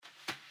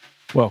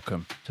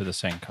Welcome to the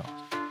Sencast.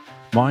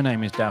 My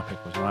name is Dow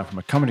Pickles and I'm from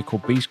a company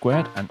called B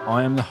Squared, and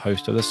I am the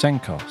host of the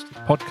Sencast, the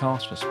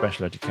podcast for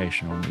special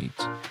educational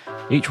needs.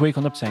 Each week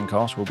on the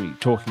Sencast, we'll be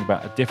talking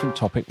about a different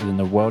topic within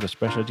the world of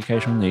special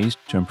educational needs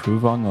to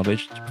improve our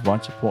knowledge, to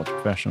provide support to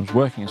professionals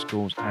working in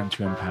schools, and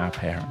to empower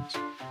parents.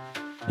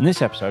 In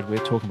this episode, we're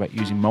talking about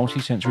using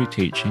multisensory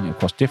teaching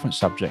across different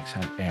subjects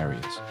and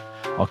areas.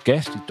 Our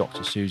guest is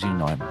Dr Susie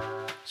Nyman.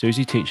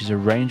 Susie teaches a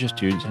range of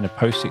students in a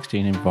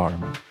post-16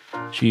 environment.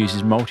 She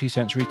uses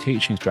multisensory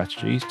teaching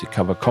strategies to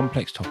cover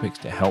complex topics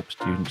to help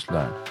students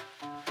learn.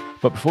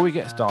 But before we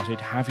get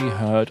started, have you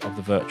heard of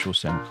the Virtual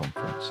SEND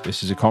Conference?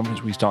 This is a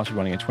conference we started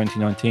running in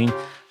 2019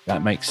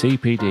 that makes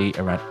CPD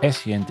around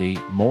SEND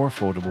more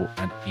affordable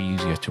and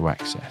easier to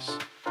access.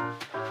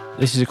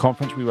 This is a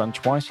conference we run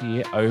twice a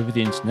year over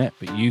the internet,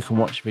 but you can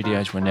watch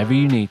videos whenever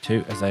you need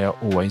to, as they are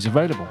always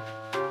available.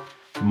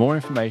 For more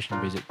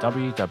information, visit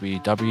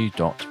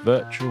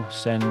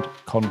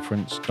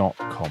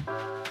www.virtualsendconference.com.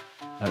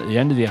 At the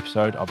end of the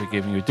episode, I'll be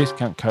giving you a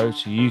discount code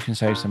so you can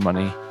save some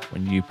money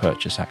when you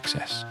purchase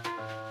access.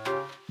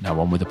 Now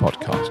on with the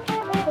podcast.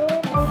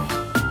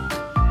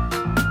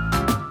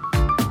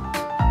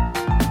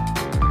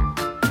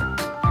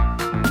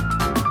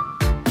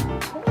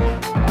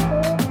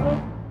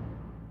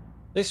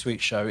 This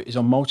week's show is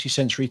on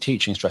multisensory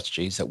teaching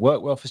strategies that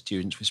work well for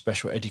students with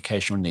special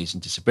educational needs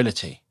and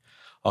disability.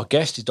 Our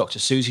guest is Dr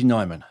Susie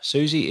Nyman.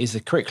 Susie is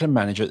the curriculum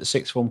manager at the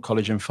Sixth Form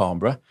College in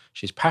Farnborough.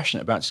 She's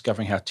passionate about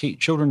discovering how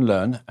children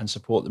learn and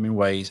support them in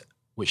ways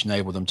which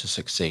enable them to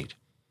succeed.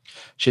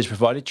 She has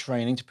provided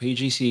training to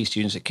PGCE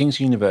students at King's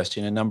University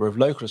and a number of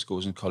local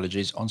schools and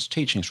colleges on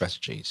teaching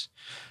strategies.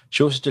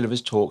 She also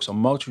delivers talks on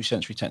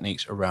multisensory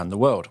techniques around the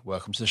world.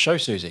 Welcome to the show,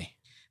 Susie.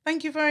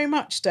 Thank you very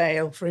much,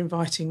 Dale, for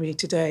inviting me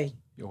today.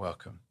 You're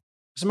welcome.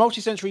 So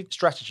multisensory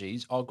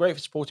strategies are great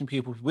for supporting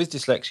people with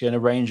dyslexia and a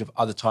range of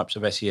other types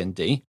of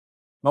SEND.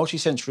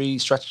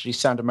 Multisensory strategies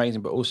sound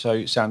amazing, but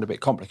also sound a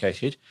bit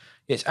complicated.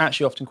 It's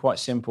actually often quite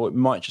simple. It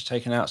might just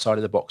take an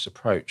outside-of-the-box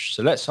approach.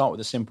 So let's start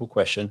with a simple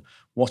question.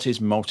 What is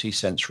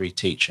multisensory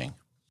teaching?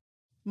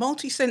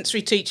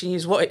 Multisensory teaching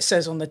is what it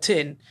says on the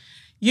tin.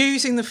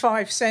 Using the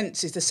five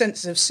senses, the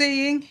senses of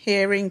seeing,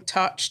 hearing,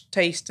 touch,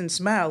 taste and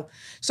smell.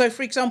 So,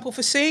 for example,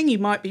 for seeing, you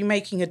might be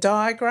making a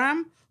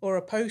diagram or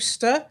a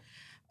poster.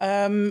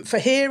 For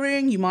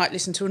hearing, you might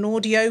listen to an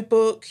audio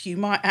book. You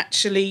might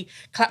actually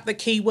clap the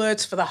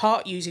keywords for the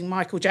heart using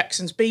Michael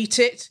Jackson's Beat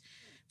It.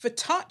 For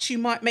touch, you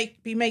might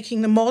be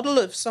making the model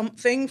of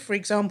something, for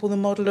example, the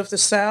model of the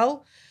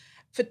cell.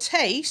 For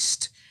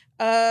taste,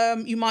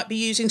 you might be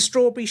using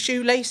strawberry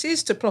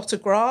shoelaces to plot a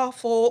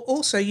graph, or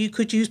also you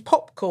could use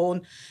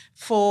popcorn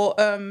for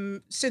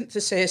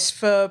synthesis,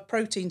 for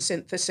protein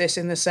synthesis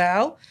in the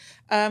cell.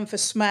 For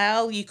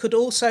smell, you could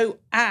also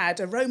add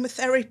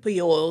aromatherapy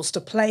oils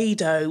to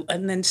Play-Doh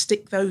and then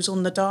stick those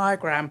on the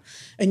diagram.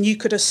 And you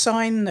could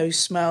assign those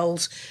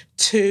smells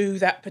to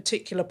that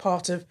particular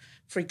part of,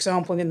 for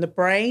example, in the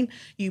brain.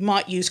 You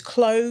might use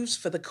cloves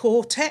for the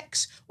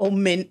cortex or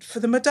mint for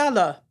the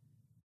medulla.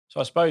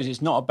 So I suppose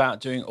it's not about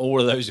doing all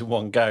of those in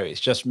one go.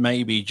 It's just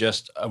maybe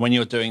when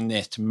you're doing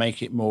this to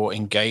make it more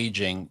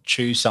engaging,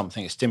 choose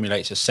something that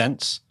stimulates a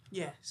sense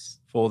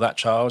for that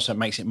child. So it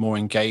makes it more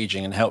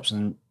engaging and helps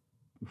them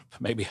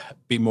maybe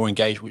be more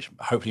engaged, which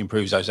hopefully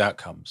improves those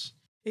outcomes.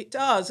 It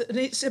does. And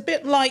it's a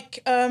bit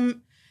like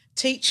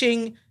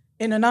teaching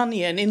in an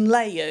onion in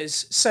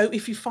layers. So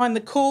if you find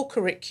the core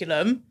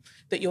curriculum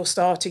that you're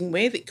starting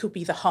with, it could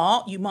be the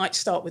heart. You might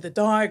start with a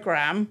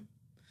diagram.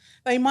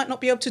 They might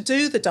not be able to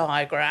do the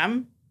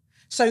diagram.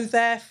 So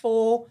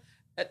therefore,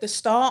 at the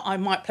start, I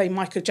might play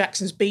Michael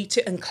Jackson's Beat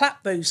It and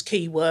clap those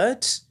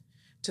keywords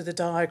to the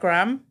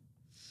diagram.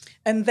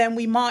 And then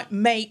we might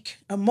make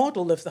a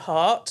model of the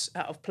heart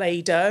out of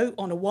Play-Doh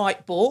on a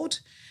whiteboard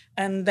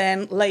and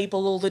then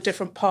label all the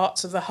different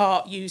parts of the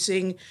heart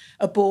using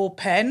a ball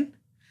pen.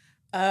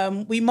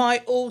 We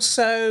might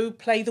also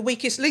play the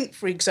weakest link,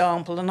 for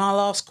example, and I'll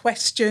ask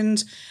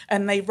questions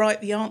and they write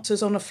the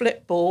answers on a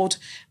flipboard.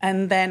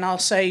 And then I'll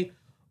say,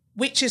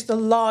 which is the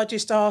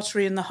largest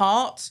artery in the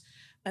heart?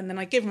 And then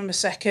I give them a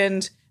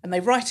second and they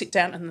write it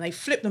down and then they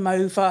flip them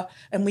over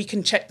and we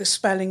can check the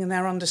spelling and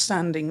their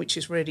understanding, which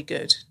is really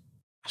good.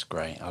 That's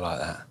great. I like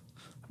that.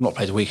 I've not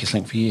played the weakest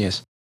link for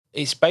years.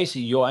 It's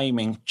basically you're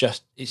aiming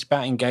it's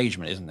about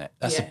engagement, isn't it?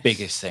 That's the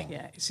biggest thing.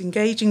 Yeah, it's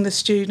engaging the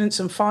students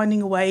and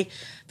finding a way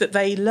that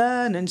they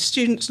learn. And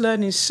students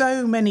learn in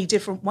so many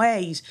different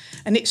ways.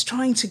 And it's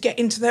trying to get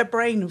into their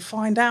brain and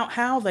find out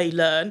how they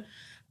learn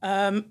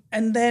and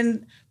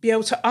then be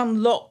able to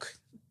unlock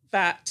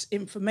that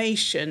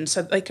information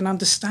so that they can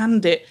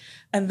understand it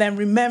and then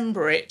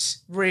remember it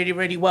really,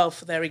 really well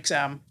for their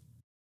exam.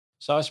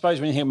 So I suppose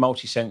when you think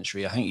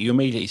multisensory, I think you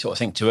immediately sort of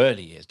think to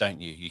early years,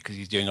 don't you? Because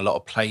you're doing a lot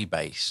of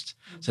play-based.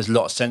 So there's a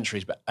lot of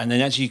sensories. And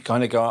then as you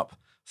kind of go up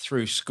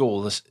through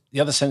school,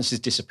 the other senses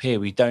disappear.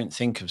 We don't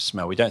think of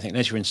smell. We don't think,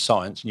 unless you're in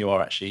science and you are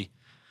actually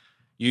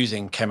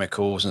using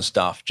chemicals and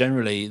stuff,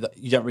 generally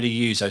you don't really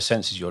use those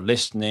senses. You're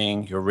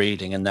listening, you're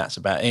reading, and that's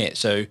about it.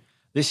 So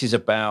This is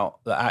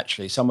about that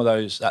actually some of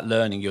that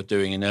learning you're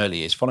doing in early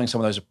years, following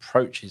some of those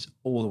approaches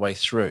all the way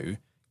through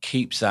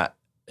keeps that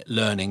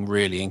learning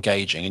really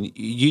engaging. And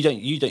you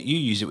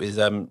use it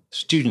with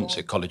students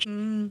at college.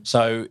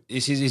 So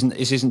this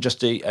isn't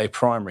just a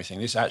primary thing.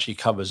 This actually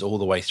covers all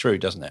the way through,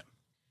 doesn't it?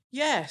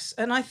 Yes,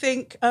 and I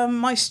think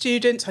my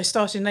students, I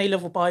started in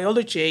A-level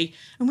biology,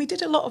 and we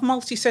did a lot of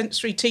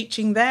multisensory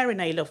teaching there in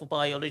A-level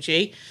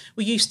biology.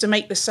 We used to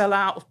make the cell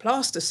out of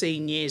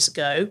plasticine years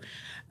ago,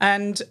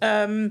 and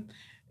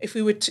if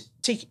we were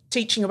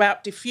teaching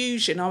about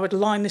diffusion, I would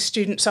line the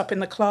students up in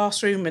the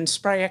classroom and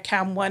spray a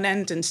can one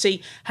end and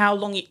see how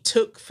long it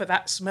took for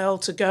that smell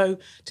to go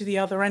to the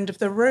other end of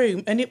the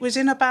room. And it was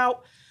in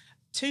about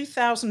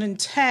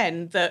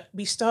 2010 that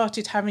we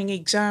started having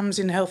exams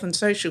in health and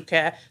social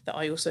care that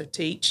I also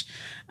teach.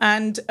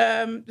 And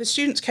the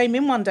students came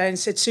in one day and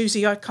said,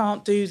 Susie, I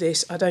can't do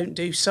this. I don't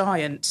do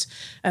science.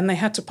 And they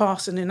had to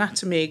pass an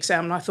anatomy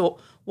exam. And I thought,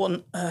 what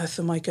on earth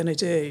am I going to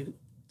do?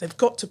 They've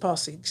got to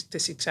pass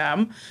this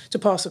exam to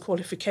pass a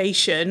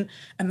qualification,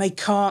 and they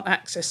can't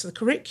access the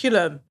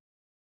curriculum.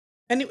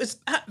 And it was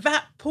at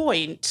that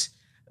point,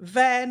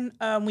 then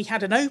we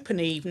had an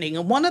open evening,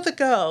 and one of the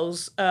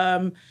girls,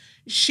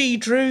 she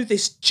drew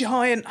this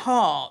giant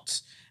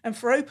heart. And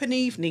for open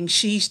evening,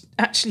 she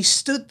actually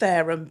stood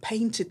there and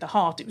painted the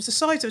heart. It was the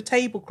size of a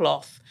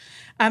tablecloth.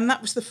 And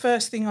that was the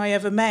first thing I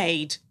ever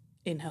made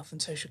in health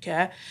and social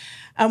care.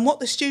 And what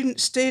the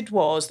students did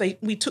was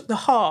we took the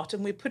heart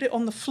and we put it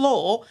on the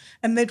floor,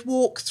 and they'd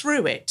walk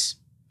through it.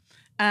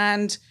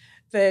 And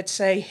they'd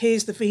say,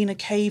 here's the vena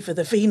cava.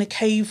 The vena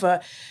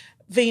cava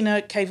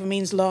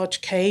means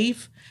large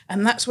cave.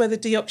 And that's where the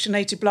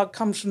deoxygenated blood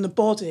comes from the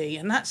body.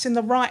 And that's in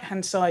the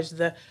right-hand side of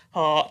the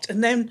heart.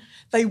 And then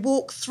they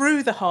walk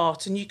through the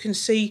heart, and you can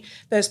see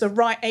there's the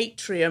right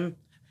atrium.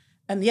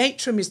 And the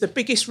atrium is the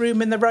biggest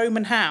room in the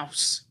Roman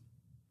house.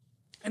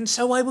 And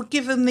so I would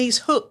give them these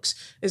hooks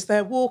as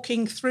they're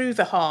walking through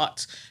the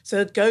heart. So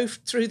they'd go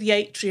through the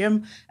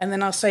atrium, and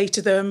then I'll say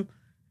to them,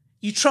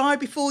 you try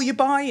before you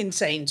buy in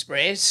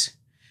Sainsbury's.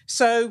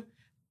 So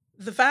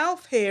the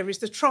valve here is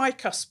the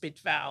tricuspid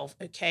valve,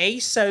 okay?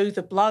 So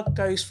the blood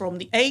goes from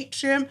the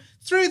atrium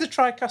through the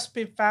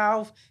tricuspid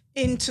valve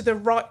into the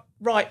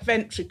right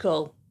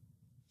ventricle.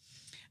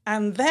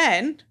 And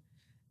then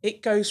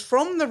it goes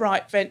from the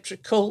right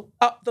ventricle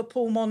up the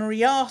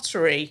pulmonary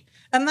artery.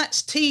 And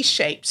that's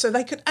T-shaped, so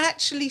they could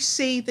actually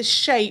see the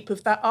shape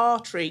of that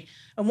artery.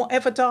 And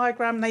whatever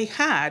diagram they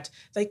had,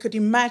 they could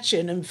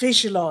imagine and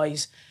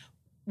visualise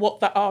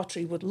what that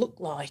artery would look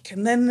like.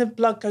 And then the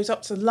blood goes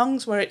up to the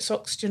lungs where it's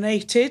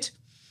oxygenated,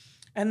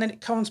 and then it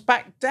comes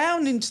back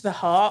down into the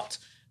heart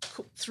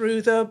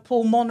through the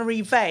pulmonary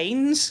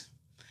veins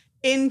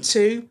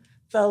into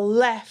the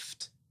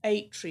left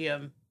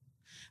atrium.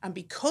 And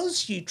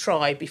because you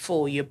try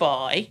before you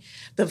buy,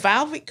 the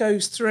valve it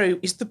goes through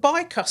is the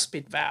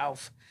bicuspid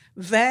valve,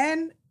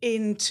 then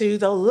into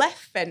the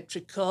left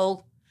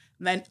ventricle,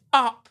 and then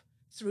up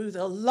through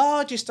the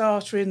largest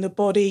artery in the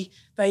body,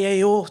 the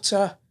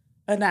aorta,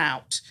 and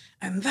out.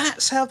 And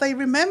that's how they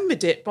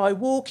remembered it, by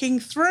walking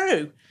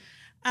through.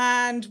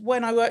 And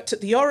when I worked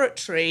at the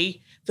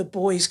oratory, the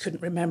boys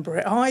couldn't remember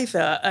it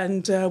either.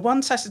 And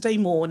one Saturday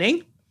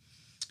morning,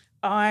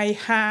 I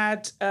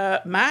had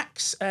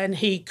Max, and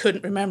he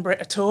couldn't remember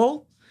it at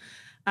all.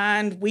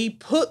 And we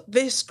put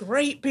this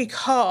great big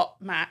heart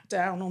mat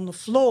down on the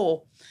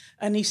floor.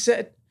 And he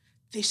said,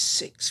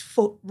 this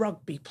 6-foot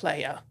rugby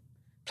player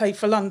played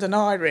for London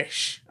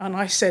Irish. And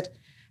I said,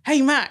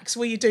 hey, Max,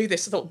 will you do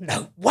this? I thought,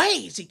 no way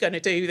is he going to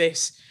do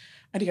this.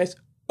 And he goes,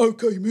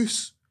 OK,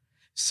 miss.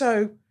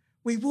 So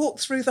we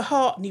walked through the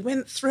heart, and he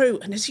went through.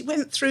 And as he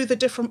went through the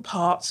different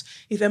parts,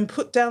 he then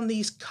put down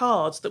these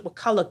cards that were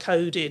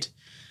colour-coded.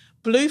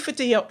 Blue for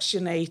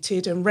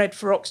deoxygenated and red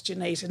for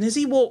oxygenated. And as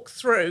he walked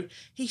through,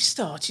 he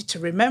started to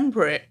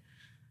remember it.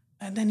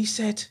 And then he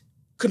said,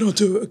 can I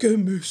do it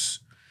again, miss?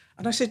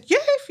 And I said, yeah,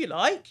 if you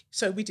like.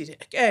 So we did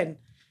it again.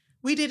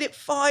 We did it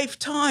 5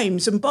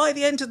 times. And by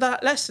the end of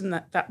that lesson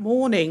that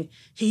morning,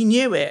 he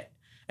knew it.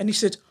 And he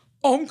said,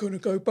 I'm going to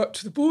go back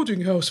to the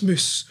boarding house,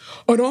 miss.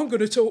 And I'm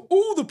going to tell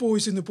all the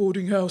boys in the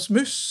boarding house,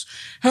 miss,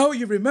 how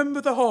you remember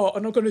the heart.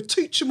 And I'm going to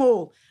teach them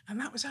all. And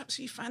that was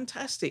absolutely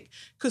fantastic,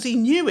 because he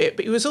knew it,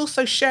 but he was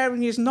also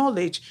sharing his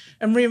knowledge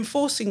and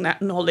reinforcing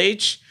that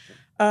knowledge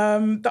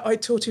that I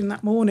taught him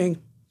that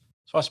morning.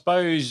 So I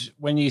suppose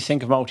when you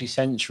think of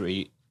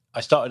multisensory, I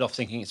started off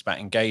thinking it's about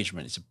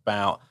engagement. It's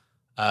about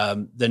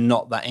they're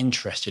not that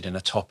interested in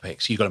a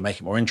topic, so you've got to make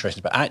it more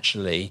interesting. But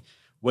actually,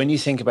 when you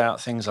think about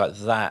things like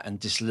that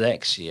and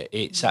dyslexia,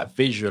 it's that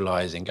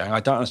visualising, going, I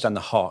don't understand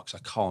the heart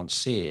because I can't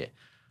see it.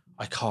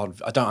 I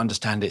don't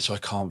understand it, so I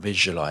can't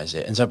visualize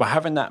it. And so by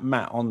having that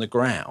mat on the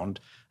ground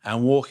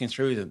and walking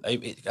through them,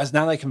 as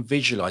now they can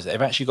visualize it.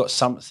 They've actually got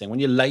something. When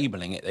you're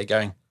labeling it, they're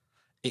going,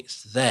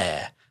 it's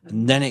there.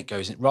 And then it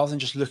goes in, rather than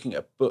just looking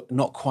at a book,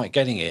 not quite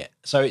getting it.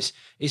 So it's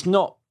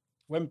not,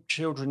 when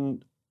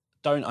children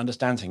don't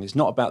understand things, it's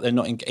not about they're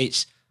not,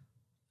 it's,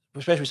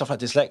 especially with stuff like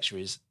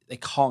dyslexia, is they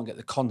can't get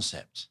the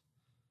concept.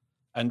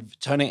 and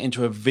turning it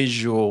into a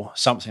visual,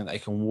 something they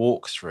can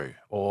walk through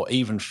or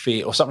even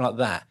feel or something like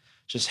that,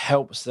 just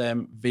helps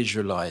them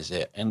visualize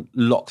it and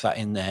lock that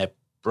in their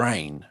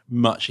brain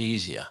much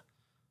easier.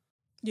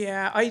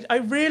 Yeah, I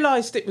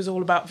realised it was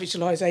all about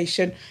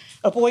visualisation.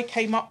 A boy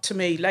came up to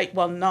me late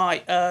one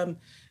night.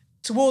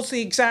 Towards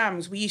the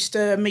exams, we used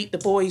to meet the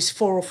boys,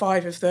 4 or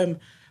 5 of them,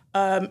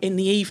 in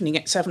the evening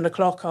at 7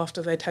 o'clock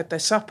after they'd had their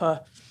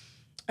supper.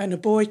 And a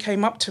boy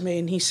came up to me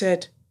and he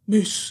said,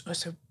 "Miss," I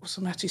said, "what's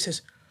the matter?" He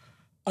says,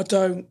 "I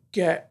don't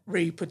get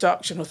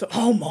reproduction." I thought,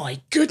 oh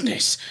my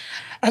goodness,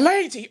 a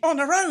lady on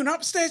her own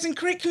upstairs in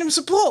curriculum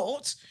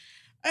support.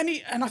 And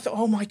I thought,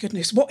 oh my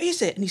goodness, what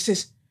is it? And he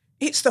says,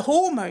 "It's the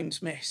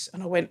hormones, miss."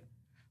 And I went,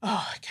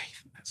 oh, okay,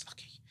 that's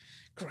lucky.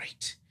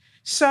 Great.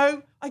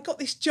 So I got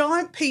this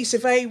giant piece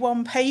of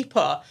A1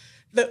 paper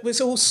that was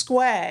all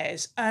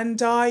squares,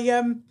 and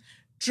I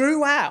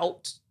drew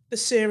out the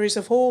series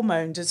of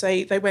hormones as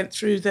they went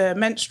through the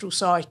menstrual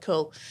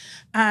cycle.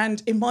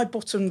 And in my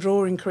bottom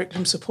drawer in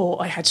curriculum support,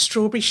 I had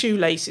strawberry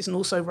shoelaces and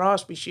also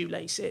raspberry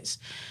shoelaces.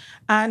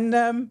 And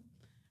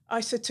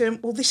I said to him,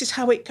 well, this is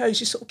how it goes.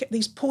 You sort of get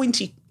these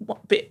pointy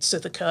bits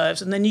of the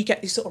curves, and then you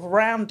get these sort of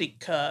rounded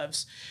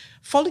curves.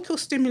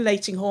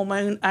 Follicle-stimulating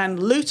hormone and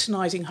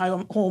luteinizing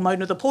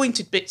hormone are the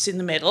pointed bits in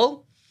the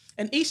middle,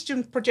 and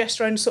estrogen,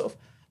 progesterone sort of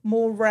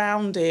more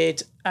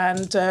rounded,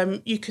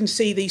 and you can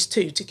see these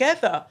two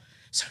together.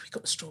 So we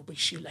got the strawberry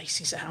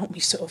shoelaces out.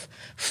 We sort of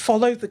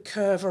followed the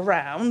curve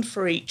around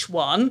for each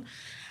one,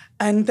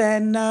 and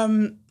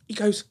then he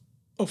goes,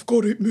 "I've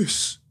got it,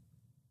 miss."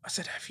 I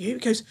said, "Have you?" He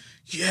goes,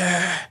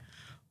 "Yeah,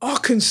 I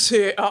can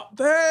see it up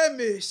there,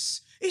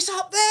 miss. It's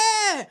up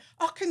there.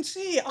 I can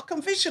see it. I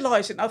can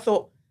visualise it." And I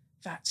thought,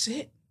 that's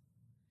it.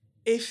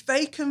 If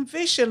they can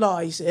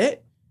visualise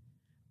it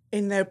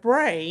in their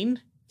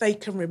brain, they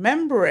can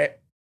remember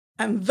it.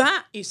 And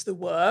that is the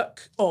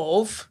work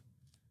of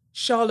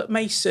Charlotte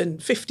Mason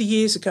 50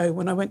 years ago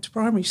when I went to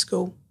primary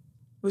school.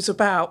 It was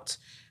about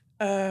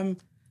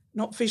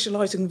not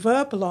visualising,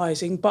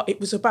 verbalising, but it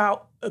was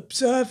about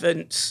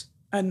observance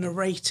and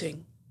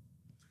narrating.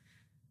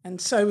 And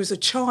so as a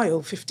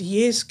child 50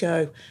 years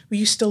ago, we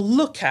used to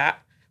look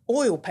at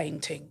oil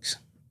paintings.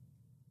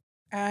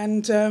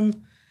 And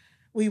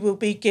we will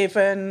be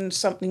given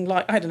something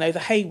like, I don't know, the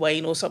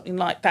Haywain or something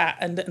like that.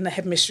 And the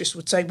headmistress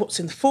would say, what's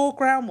in the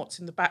foreground? What's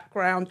in the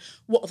background?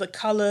 What are the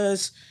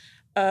colours?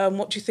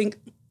 What do you think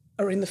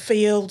are in the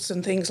fields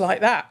and things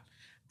like that?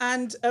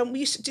 And we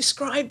used to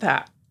describe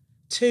that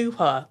to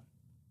her.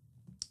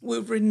 We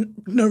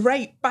would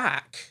narrate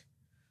back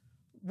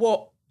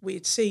what we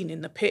had seen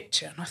in the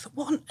picture. And I thought,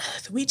 what on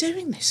earth are we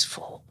doing this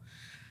for?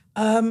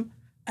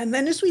 And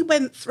then as we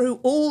went through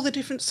all the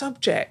different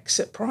subjects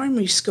at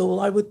primary school,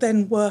 I would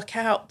then work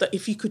out that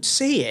if you could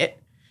see it,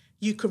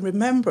 you can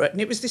remember it. And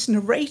it was this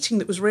narrating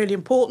that was really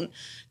important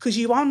because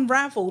you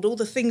unravelled all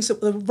the things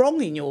that were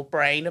wrong in your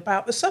brain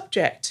about the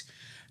subject.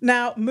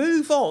 Now,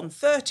 move on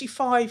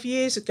 34,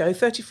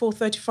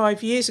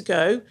 35 years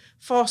ago,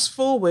 fast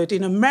forward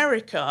in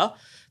America,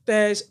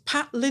 there's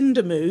Pat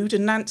Lindermood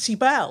and Nancy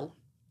Bell.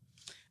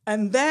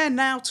 And they're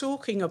now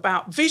talking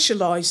about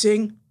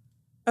visualising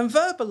and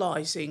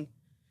verbalising.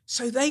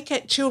 So they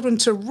get children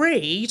to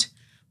read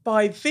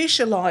by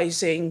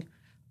visualising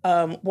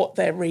what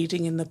they're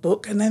reading in the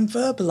book and then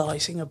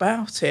verbalising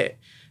about it.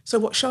 So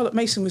what Charlotte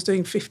Mason was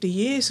doing 50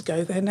 years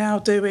ago, they're now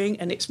doing,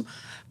 and it's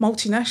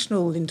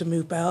multinational,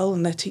 Lindermood Bell,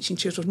 and they're teaching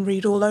children to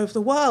read all over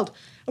the world.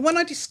 And when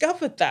I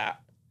discovered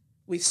that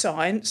with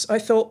science, I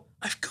thought,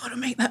 I've got to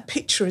make that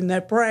picture in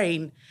their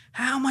brain.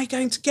 How am I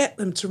going to get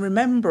them to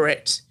remember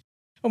it?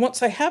 And once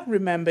they have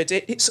remembered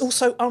it, it's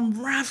also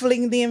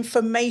unravelling the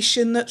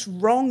information that's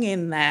wrong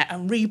in there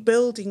and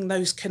rebuilding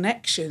those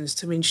connections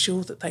to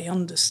ensure that they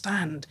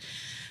understand.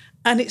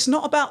 And it's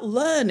not about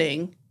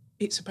learning,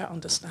 it's about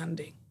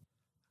understanding.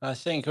 I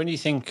think when you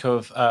think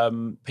of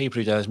people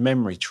who do those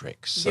memory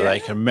tricks, so they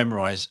can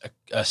memorise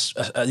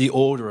the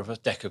order of a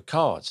deck of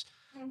cards,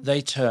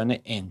 they turn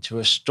it into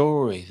a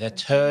story. They're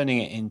turning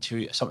it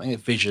into something that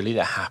visually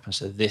that happens.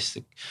 So this,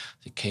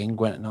 the king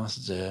went and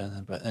asked,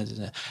 and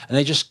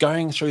they're just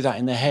going through that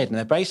in their head. And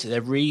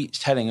they're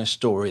retelling a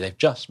story they've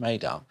just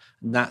made up.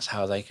 And that's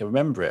how they can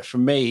remember it. For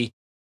me,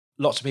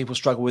 lots of people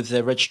struggle with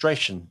their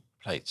registration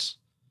plates.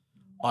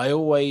 I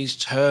always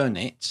turn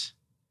it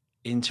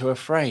into a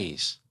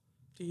phrase.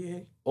 Do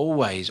you?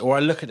 Always. Or I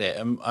look at it,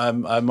 and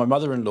my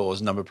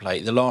mother-in-law's number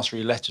plate, the last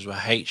 3 letters were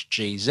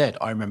HGZ.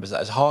 I remember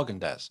that as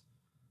Haagen-Dazs.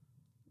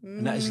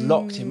 And that is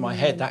locked in my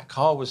head. That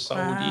car was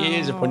sold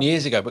years upon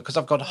years ago. Because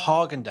I've got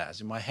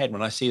Haagen-Dazs in my head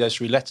when I see those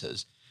 3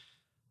 letters,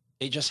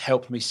 it just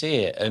helped me see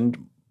it.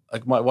 And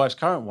like my wife's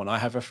current one, I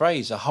have a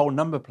phrase. A whole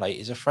number plate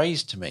is a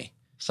phrase to me.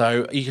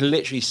 So you can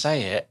literally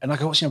say it, and I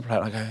go, what's your number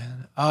plate? And I go,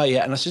 oh,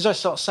 yeah. And as soon as I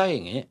start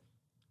saying it,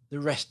 the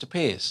rest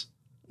appears.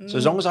 So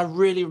as long as I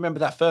really remember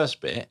that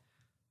first bit,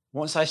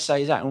 once I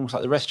say that, almost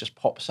like the rest just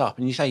pops up,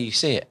 and you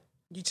see it.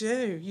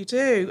 You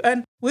do.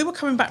 And we were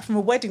coming back from a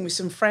wedding with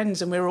some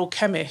friends, and we were all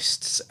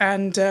chemists.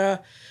 And there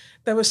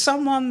was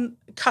someone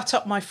cut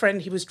up my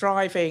friend. He was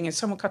driving, and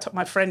someone cut up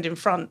my friend in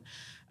front.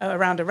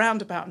 around a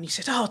roundabout, and he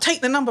said, "Oh,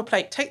 take the number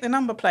plate, take the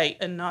number plate."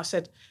 And I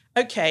said,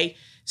 "Okay."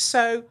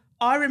 So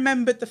I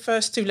remembered the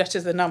first two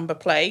letters of the number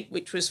plate,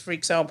 which was, for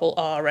example,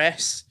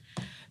 RS.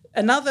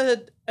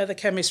 Another other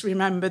chemist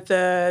remembered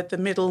the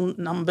middle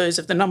numbers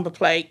of the number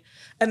plate,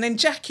 and then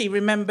Jackie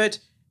remembered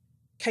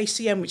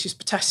KCM, which is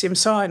potassium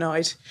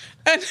cyanide.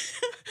 And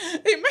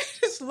it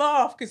made us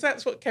laugh because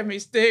that's what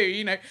chemists do.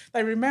 You know,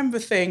 they remember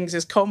things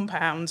as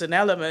compounds and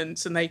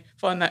elements, and they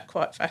find that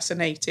quite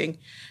fascinating.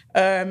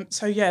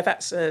 So, yeah,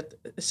 that's a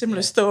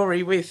similar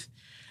story with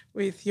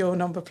your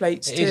number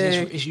plates too.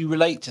 Is you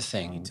relate to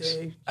things.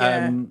 You do,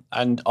 yeah.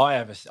 And I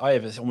have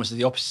almost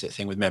the opposite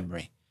thing with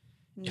memory.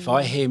 If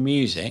I hear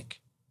music,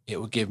 it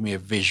will give me a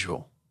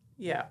visual.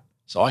 Yeah.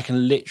 So I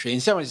can literally, in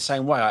some ways, the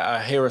same way.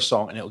 I hear a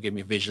song and it will give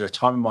me a visual, a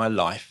time in my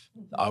life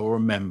that I will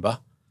remember.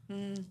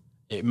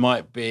 It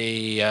might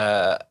be,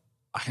 I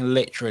can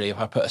literally, if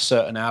I put a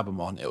certain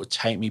album on, it will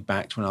take me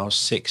back to when I was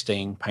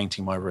 16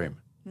 painting my room.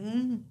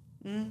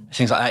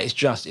 Things like that.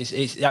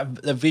 It's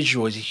the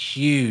visual is a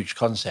huge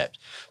concept.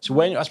 So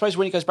I suppose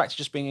when it goes back to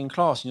just being in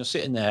class and you're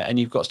sitting there and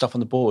you've got stuff on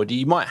the board,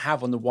 you might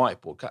have on the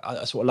whiteboard.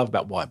 That's what I love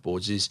about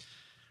whiteboards is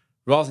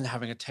rather than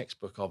having a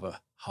textbook of a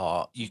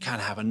heart, you can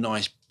have a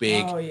nice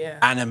big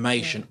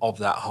animation of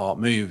that heart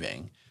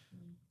moving.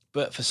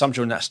 But for some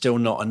children, that's still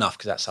not enough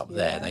because that's up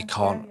there and they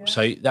can't.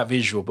 So that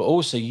visual, but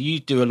also you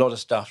do a lot of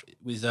stuff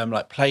with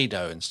like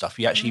Play-Doh and stuff.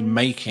 You're actually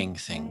making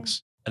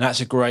things. And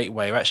that's a great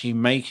way of actually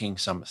making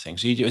something.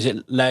 So is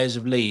it layers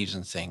of leaves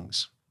and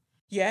things?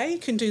 Yeah, you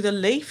can do the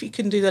leaf. You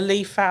can do the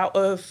leaf out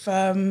of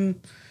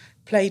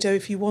Play-Doh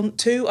if you want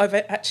to. I've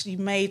actually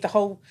made the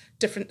whole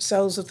different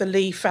cells of the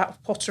leaf out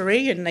of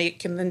pottery, and they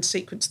can then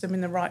sequence them in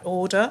the right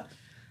order.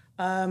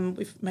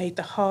 We've made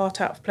the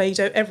heart out of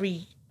Play-Doh.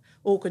 Every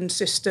organ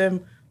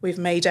system we've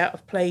made out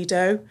of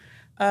Play-Doh.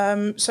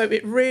 So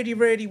it really,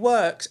 really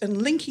works.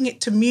 And linking it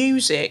to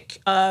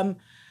music,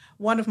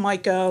 one of my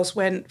girls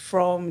went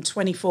from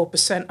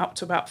 24% up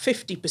to about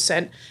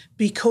 50%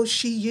 because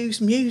she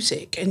used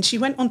music. And she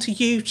went onto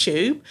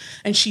YouTube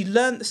and she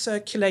learnt the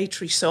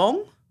circulatory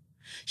song.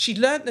 She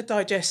learnt the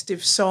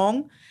digestive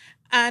song.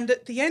 And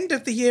at the end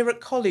of the year at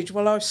college,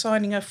 while I was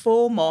signing her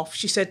form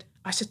off,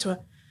 I said to her,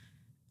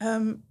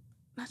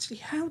 Natalie,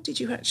 how did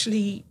you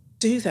actually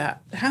do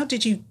that? How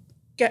did you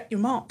get your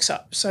marks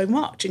up so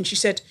much? And she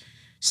said,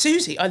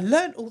 Susie, I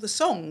learnt all the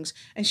songs.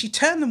 And she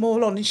turned them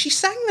all on and she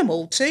sang them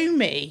all to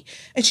me.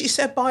 And she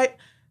said, by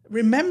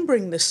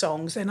remembering the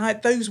songs, then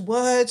those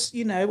words,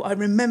 I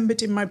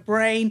remembered in my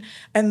brain,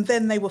 and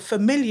then they were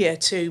familiar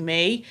to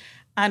me.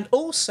 And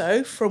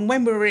also from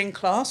when we were in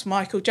class,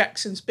 Michael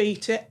Jackson's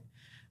Beat It,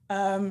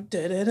 Vina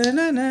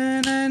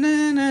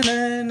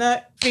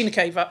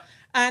Cava.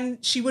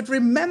 And she would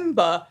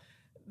remember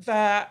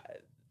the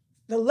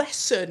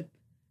lesson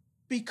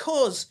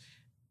because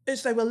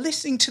as they were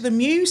listening to the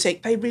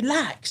music, they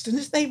relaxed. And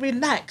as they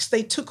relaxed,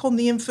 they took on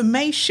the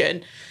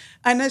information.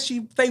 And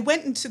they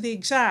went into the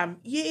exam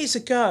years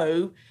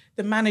ago,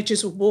 the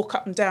managers would walk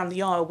up and down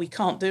the aisle. We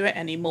can't do it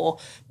anymore.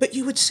 But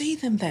you would see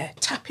them there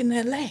tapping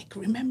their leg,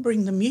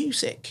 remembering the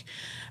music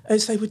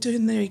as they were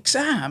doing their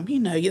exam.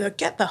 They'd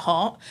get the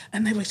heart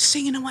and they were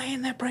singing away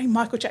in their brain,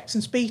 Michael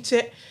Jackson's Beat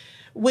It.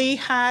 We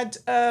had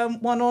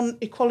one on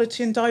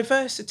equality and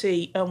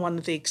diversity on one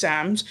of the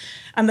exams.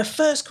 And the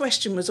first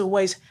question was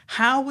always,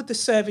 how would the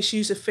service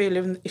user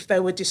feel if they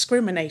were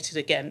discriminated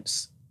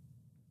against?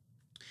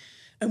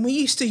 And we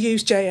used to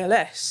use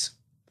JLS.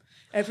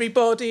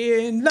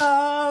 Everybody in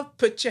love,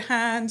 put your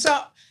hands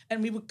up.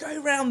 And we would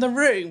go around the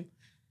room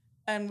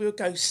and we would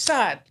go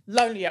sad,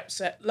 lonely,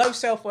 upset, low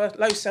self-worth,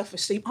 low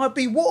self-esteem. I'd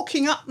be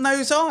walking up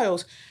those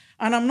aisles.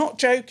 And I'm not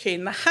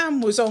joking, the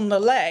hand was on the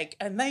leg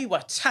and they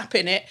were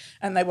tapping it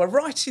and they were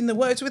writing the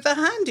words with their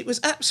hand. It was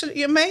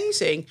absolutely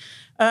amazing.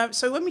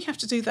 So when we have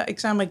to do that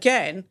exam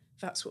again,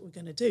 that's what we're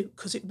going to do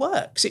because it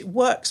works. It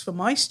works for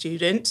my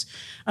students.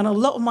 And a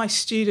lot of my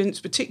students,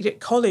 particularly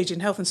at college in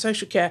health and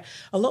social care,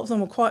 a lot of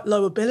them are quite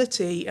low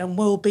ability and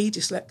will be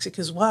dyslexic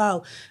as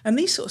well. And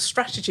these sort of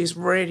strategies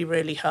really,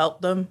 really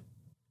help them.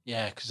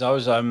 Yeah, because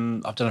I've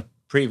done a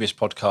previous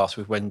podcast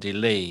with Wendy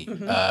Lee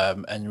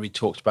and we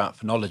talked about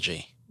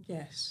phonology.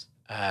 Yes.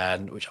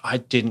 And which I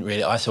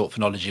thought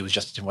phonology was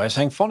just a different way of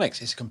saying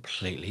phonics. It's a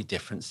completely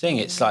different thing.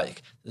 It's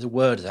like there's a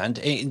word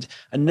and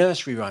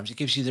nursery rhymes, it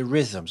gives you the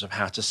rhythms of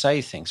how to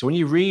say things. So when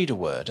you read a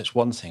word, it's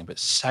one thing, but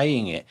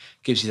saying it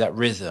gives you that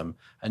rhythm,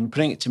 and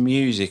putting it to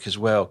music as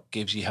well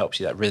helps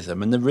you that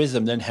rhythm. And the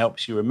rhythm then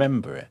helps you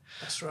remember it.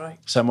 That's right.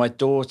 So my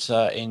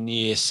daughter in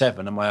year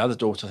 7 and my other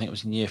daughter, I think it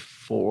was in year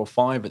 4 or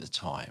 5 at the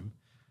time,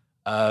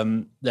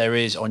 there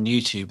is on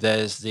YouTube,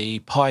 there's the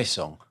Pi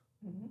song.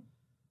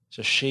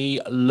 So she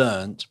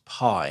learnt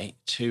pi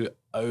to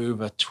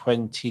over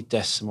 20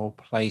 decimal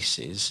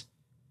places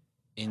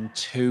in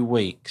 2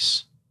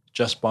 weeks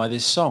just by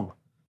this song.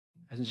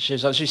 And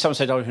someone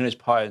said, "Oh, who knows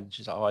pi?" And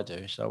she's like, "Oh, I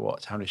do." So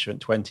what? How many? She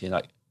went 20. And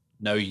like,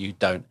 no, you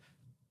don't.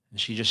 And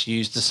she just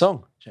used the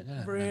song.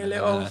 Really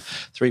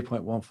off.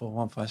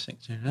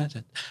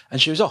 3.14156. And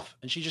she was off.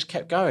 And she just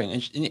kept going.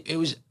 And it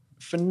was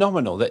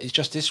phenomenal that it's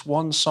just this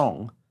one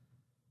song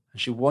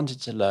and she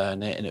wanted to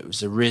learn it, and it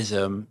was a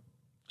rhythm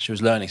she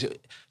was learning. So in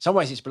some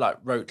ways, it's like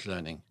rote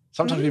learning.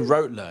 Sometimes with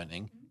rote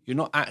learning, you're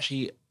not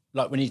actually,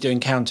 like when you're doing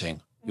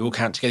counting, you all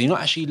count together. You're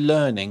not actually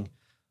learning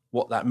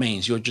what that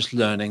means. You're just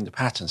learning the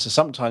pattern. So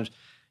sometimes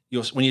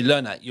when you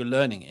learn that, you're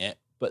learning it,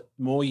 but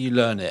the more you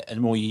learn it and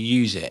the more you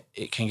use it,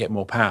 it can get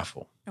more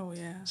powerful. Oh,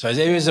 yeah. So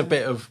there is a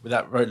bit of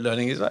that rote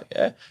learning. Is like,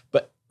 yeah.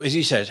 But as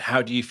you said,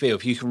 how do you feel?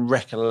 If you can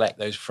recollect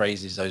those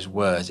phrases, those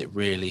words, it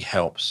really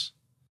helps.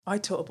 I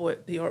taught a boy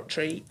at the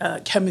oratory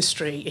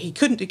chemistry. He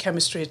couldn't do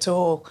chemistry at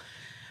all.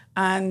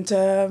 And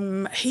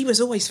he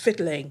was always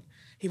fiddling.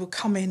 He would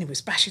come in, he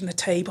was bashing the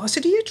table. I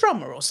said, are you a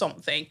drummer or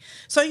something?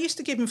 So I used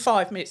to give him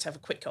 5 minutes to have a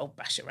quick old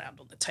bash around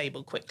on the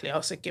table quickly.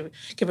 I said,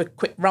 give a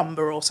quick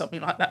rumba or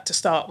something like that to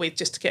start with,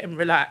 just to get him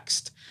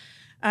relaxed.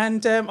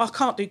 And I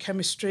can't do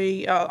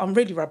chemistry. I'm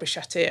really rubbish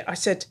at it. I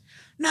said,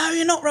 no,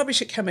 you're not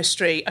rubbish at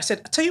chemistry. I said,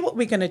 I'll tell you what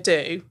we're going to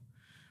do.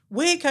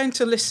 We're going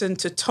to listen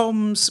to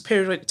Tom's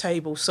periodic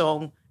table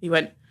song. He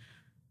went,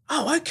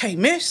 oh, okay,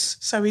 miss.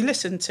 So we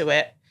listened to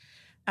it.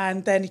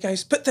 And then he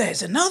goes, but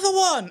there's another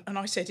one. And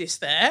I said, is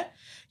there?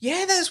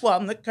 Yeah, there's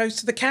one that goes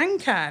to the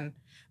can-can.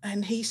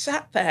 And he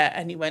sat there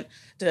and he went,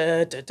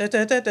 da, da, da,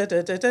 da, da, da,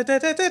 da, da, da,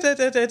 da,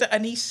 da, da, da,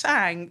 and he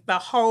sang the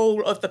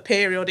whole of the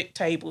periodic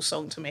table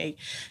song to me.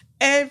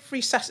 Every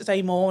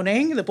Saturday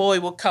morning, the boy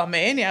would come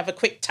in, he'd have a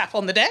quick tap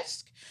on the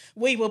desk.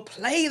 We would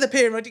play the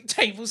periodic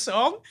table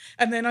song.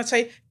 And then I'd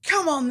say,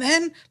 come on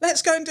then,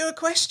 let's go and do a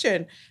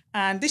question.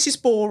 And this is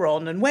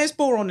boron. And where's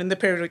boron in the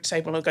periodic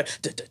table? And I'll go,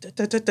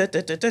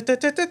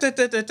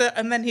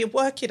 and then he'll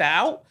work it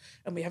out.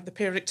 And we have the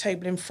periodic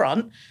table in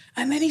front.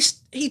 And then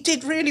he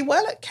did really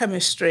well at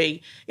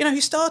chemistry. You know, he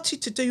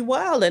started to do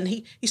well, and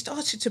he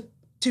started to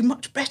do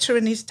much better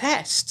in his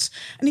tests.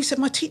 And he said,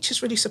 my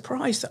teacher's really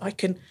surprised that I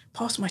can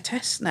pass my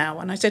tests now.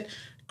 And I said,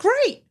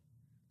 great,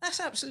 that's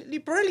absolutely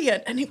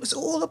brilliant. And it was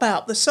all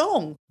about the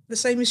song, the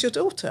same as your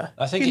daughter.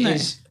 I think it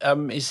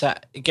is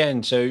that,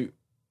 again, so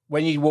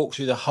when you walk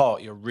through the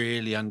heart, you're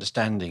really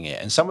understanding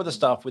it. And some of the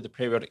stuff with the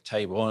periodic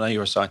table, I know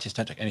you're a scientist,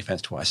 don't take any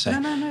offence to what I say.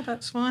 No,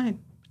 that's fine.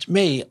 To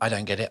me, I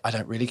don't get it. I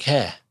don't really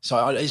care.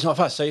 So it's not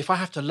fun. So if I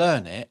have to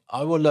learn it,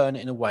 I will learn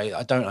it in a way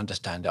I don't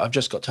understand it. I've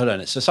just got to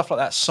learn it. So stuff like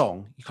that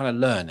song, you kind of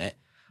learn it.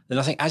 Then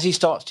I think as he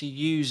starts to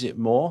use it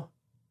more,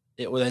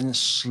 it will then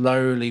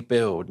slowly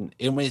build. And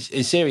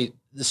in theory,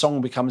 the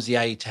song becomes the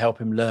aid to help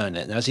him learn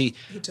it. And as he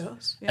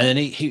does, yeah. And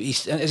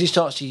then as he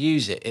starts to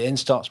use it, it then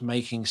starts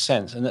making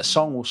sense. And that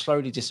song will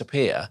slowly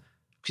disappear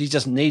because he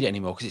doesn't need it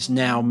anymore because it's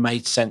now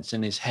made sense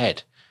in his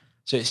head.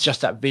 So it's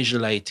just that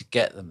visual aid to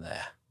get them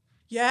there.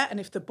 Yeah, and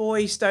if the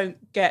boys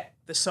don't get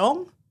the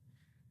song,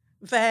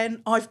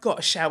 then I've got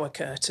a shower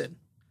curtain,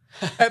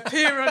 a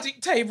periodic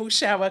table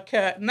shower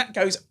curtain that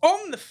goes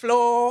on the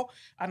floor.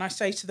 And I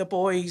say to the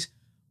boys,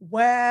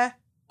 where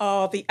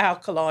are the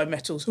alkali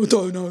metals? I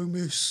don't know,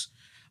 miss.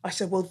 I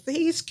said, well,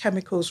 these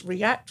chemicals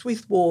react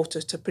with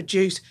water to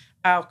produce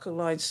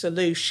alkaline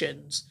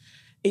solutions.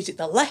 Is it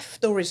the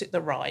left or is it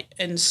the right?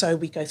 And so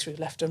we go through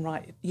left and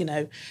right, you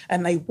know,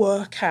 and they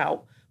work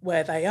out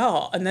where they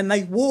are. And then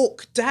they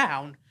walk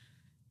down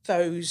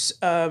those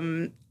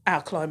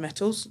alkali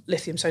metals,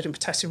 lithium, sodium,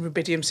 potassium,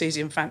 rubidium,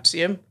 cesium,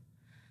 francium.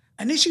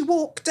 And as you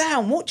walk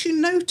down, what do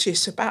you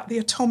notice about the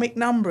atomic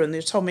number and the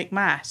atomic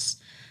mass?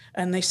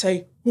 And they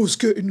say, oh, it's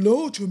getting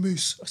larger,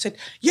 miss. I said,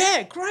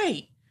 yeah,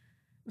 great.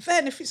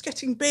 Then if it's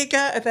getting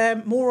bigger,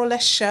 they're more or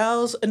less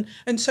shells.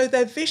 And so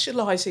they're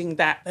visualising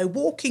that. They're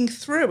walking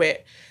through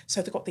it.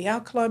 So they've got the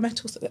alkali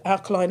metals, the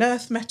alkaline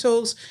earth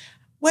metals.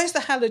 Where's the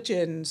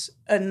halogens?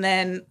 And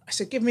then I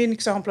said, give me an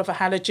example of a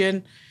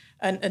halogen.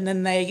 And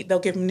then they'll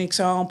give them an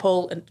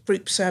example, and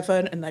group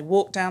 7, and they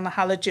walk down the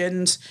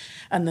halogens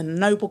and the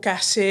noble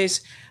gases,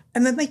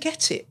 and then they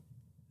get it.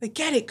 They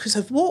get it because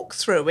they've walked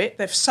through it,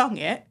 they've sung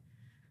it.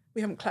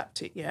 We haven't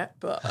clapped it yet,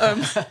 but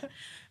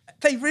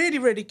they really,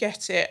 really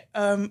get it.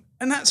 And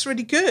that's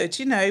really good,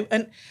 you know.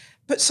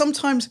 But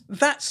sometimes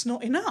that's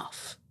not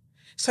enough.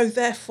 So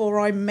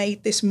therefore I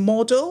made this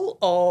model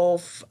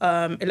of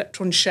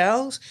electron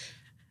shells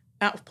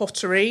out of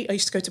pottery. I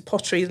used to go to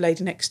pottery. The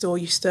lady next door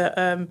used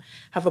to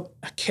have a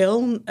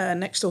kiln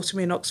next door to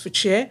me in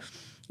Oxfordshire.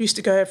 Used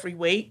to go every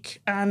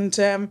week. And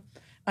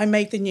I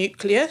made the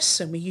nucleus,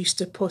 and we used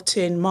to put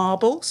in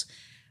marbles.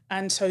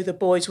 And so the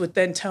boys would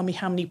then tell me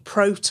how many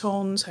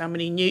protons, how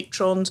many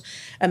neutrons.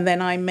 And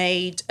then I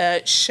made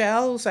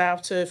shells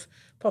out of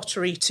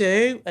pottery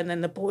too. And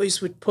then the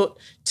boys would put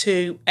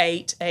 2,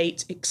 8,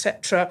 8,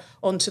 etc.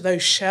 onto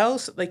those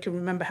shells so that they can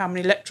remember how many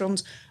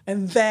electrons.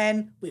 And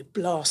then we'd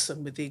blast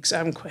them with the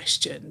exam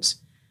questions.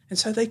 And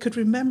so they could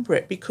remember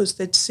it because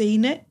they'd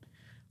seen it,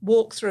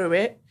 walked through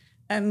it,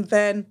 and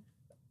then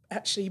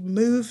actually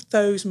moved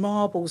those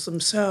marbles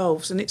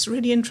themselves. And it's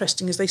really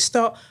interesting as they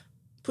start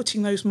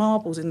putting those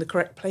marbles in the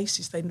correct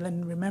places, they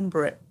then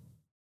remember it.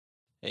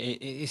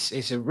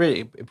 It's a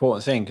really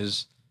important thing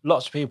because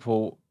lots of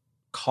people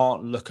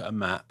can't look at a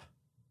map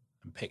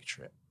and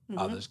picture it. Mm-hmm.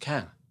 Others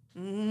can.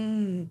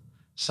 Mm.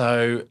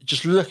 So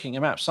just looking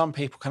at maps, some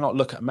people cannot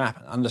look at a map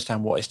and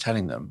understand what it's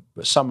telling them,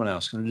 but someone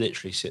else can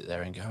literally sit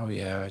there and go, oh,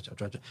 yeah,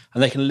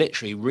 and they can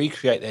literally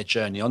recreate their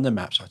journey on the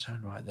map. So I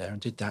turned right there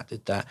and did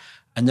that.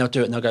 And they'll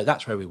do it and they'll go,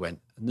 that's where we went.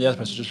 And the other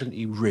person's just looking at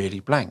you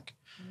really blank.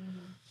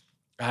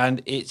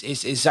 And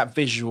it's that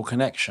visual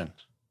connection.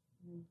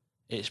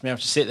 It's being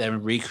able to sit there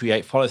and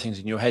recreate, follow things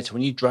in your head. So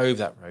when you drove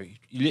that road,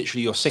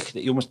 you're sick of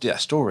it. You almost did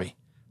that story.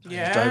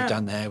 Yeah. We drove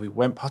down there. We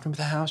went past, remember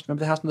the house on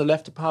the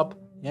left, the pub?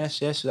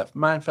 Yes. So that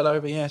man fell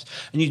over, yes.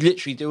 And you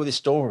literally do all this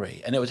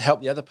story, and it would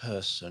help the other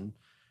person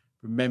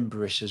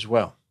remember it as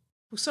well.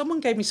 Well, someone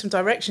gave me some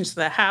directions to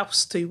their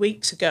house 2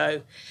 weeks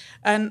ago.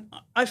 And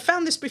I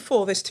found this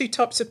before. There's two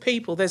types of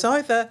people. There's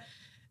either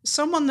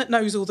someone that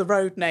knows all the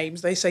road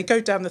names. They say,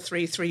 go down the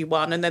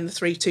 331 and then the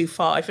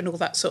 325 and all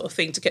that sort of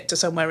thing to get to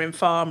somewhere in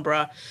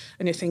Farnborough.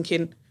 And you're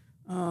thinking,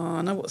 oh,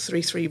 I know what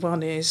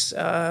 331 is.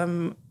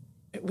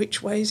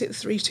 Which way is it, the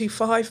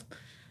 325?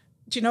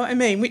 Do you know what I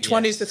mean? Which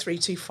one is the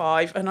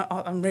 325? And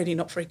I'm really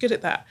not very good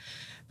at that.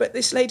 But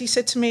this lady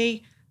said to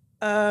me,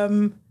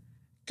 go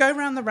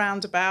round the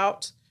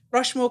roundabout,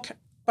 Rushmore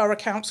Borough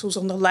Council's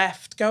on the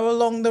left, go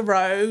along the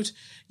road,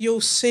 you'll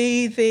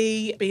see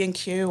the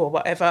B&Q or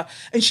whatever.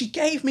 And she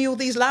gave me all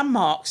these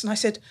landmarks. And I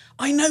said,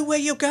 I know where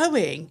you're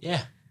going.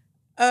 Yeah.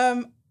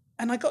 And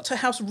I got to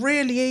her house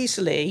really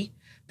easily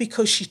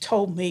because she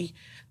told me,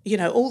 you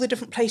know, all the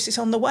different places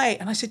on the way.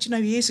 And I said, you know,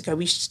 years ago,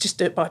 we used to just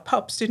do it by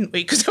pubs, didn't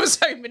we? Because there were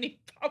so many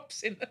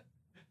pubs in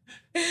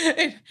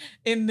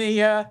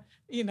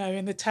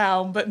the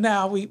town. But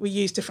now we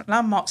use different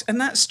landmarks. And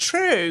that's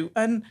true.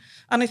 And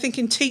I think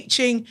in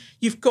teaching,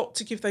 you've got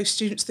to give those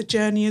students the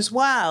journey as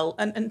well.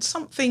 And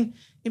something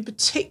in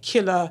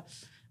particular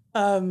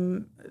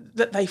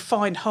that they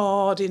find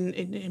hard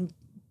in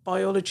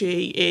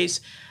biology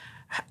is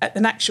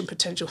an action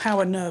potential,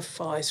 how a nerve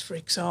fires, for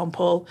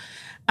example.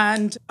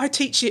 And I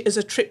teach it as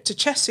a trip to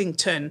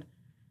Chessington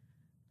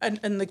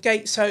and the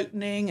gates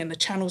opening and the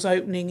channels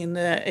opening in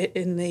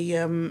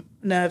the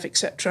nerve,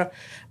 etc.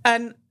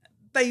 And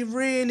they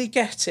really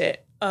get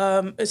it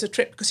as a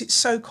trip because it's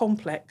so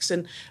complex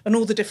and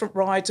all the different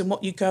rides and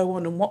what you go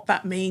on and what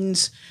that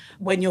means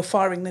when you're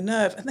firing the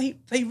nerve. And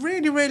they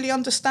really, really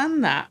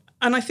understand that.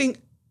 And I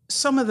think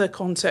some of the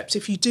concepts,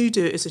 if you do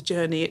it as a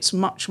journey, it's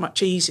much,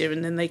 much easier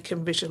and then they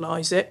can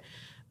visualise it.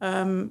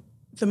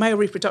 The male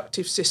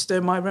reproductive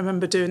system, I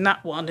remember doing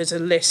that one as a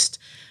list,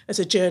 as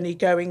a journey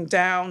going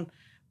down,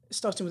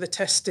 starting with the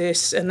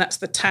testis, and that's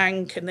the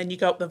tank, and then you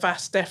go up the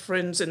vas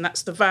deferens, and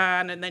that's the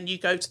van, and then you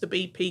go to the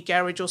BP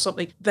garage or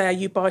something. There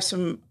you buy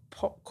some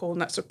popcorn,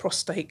 that's a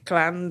prostate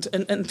gland,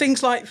 and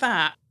things like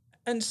that.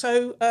 And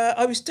so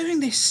I was doing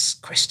this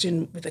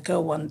question with a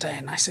girl one day,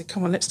 and I said,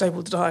 come on, let's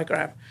label the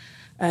diagram.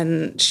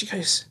 And she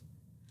goes,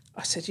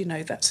 I said, you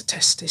know, that's a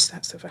testis,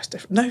 that's the vas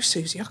deferens. No,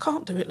 Susie, I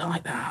can't do it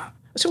like that.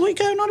 I said, what are you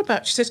going on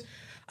about? She says,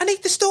 I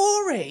need the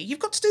story. You've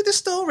got to do the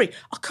story.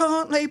 I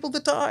can't label the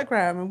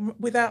diagram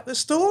without the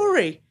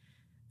story.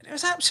 And it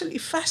was absolutely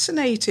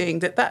fascinating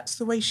that that's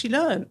the way she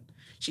learned.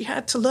 She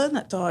had to learn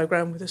that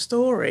diagram with a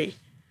story.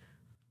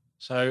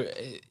 So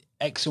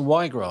X and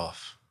Y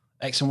graph,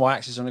 X and Y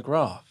axis on a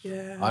graph.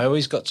 Yeah. I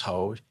always got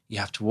told you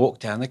have to walk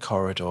down the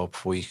corridor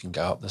before you can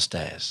go up the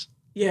stairs.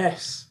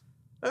 Yes.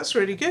 That's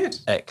really good.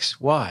 X,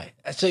 Y.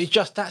 So it's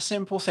just that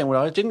simple thing.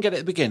 Well, I didn't get it at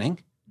the beginning.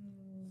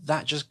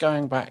 That just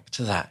going back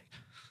to that.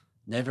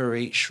 Never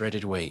eat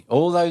shredded wheat.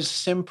 All those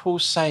simple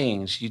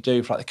sayings you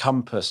do for like the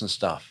compass and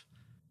stuff.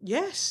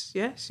 Yes.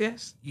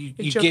 You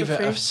give it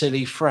a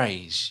silly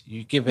phrase.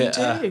 You give it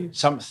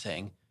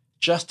something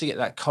just to get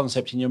that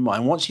concept in your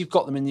mind. Once you've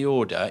got them in the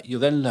order, you'll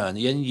then learn,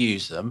 you then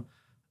use them.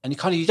 And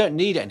you don't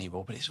need it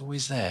anymore, but it's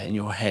always there in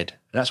your head.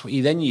 And that's what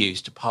you then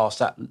use to pass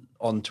that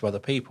on to other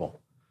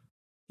people.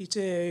 You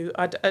do.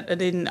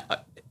 And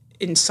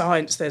in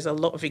science, there's a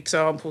lot of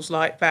examples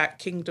like that: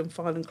 kingdom,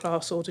 phylum,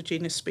 class, order,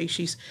 genus,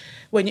 species.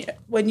 When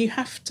you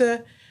have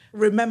to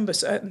remember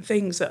certain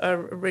things that are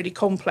really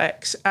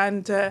complex,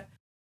 and the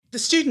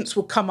students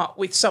will come up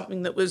with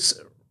something that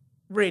was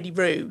really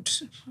rude,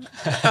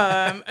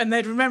 and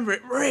they'd remember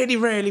it really,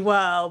 really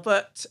well.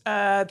 But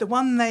the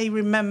one they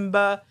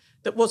remember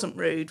that wasn't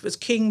rude was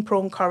king,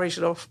 prawn, courage,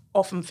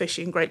 often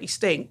fishy, and greatly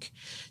stink.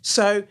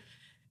 So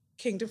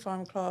kingdom,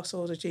 phylum, class,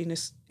 order,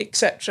 genus,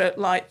 etc.,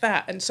 like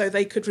that. And so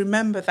they could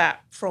remember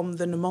that from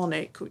the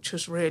mnemonic, which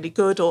was really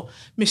good, or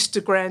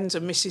Mr. Grenz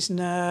and Mrs.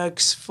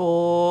 Nergs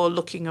for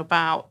looking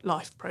about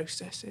life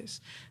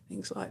processes,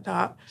 things like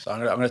that. So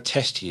I'm going to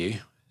test you,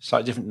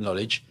 slightly different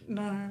knowledge.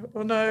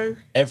 No.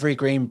 Every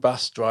green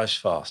bus drives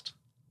fast.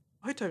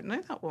 I don't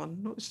know that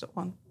one. What is that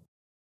one?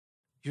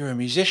 You're a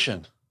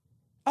musician.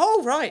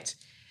 Oh, right.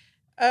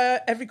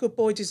 Every good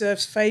boy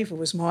deserves favour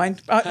was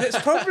mine. It's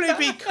probably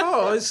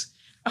because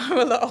I'm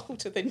a lot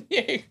older than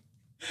you.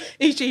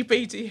 E.g.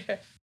 BDF.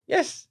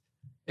 Yes.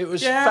 It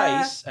was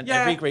face and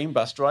every green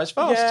bus drives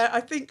fast. Yeah,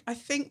 I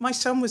think my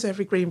son was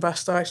every green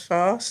bus drives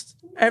fast.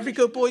 Every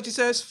good boy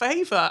deserves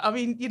favour. I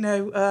mean, you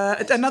know,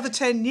 another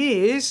 10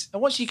 years.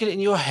 And once you get it in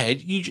your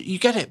head, you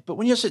get it. But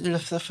when you're sitting there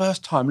for the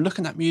first time,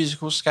 looking at that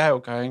musical scale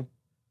going,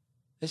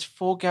 There's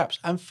 4 gaps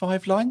and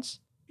 5 lines.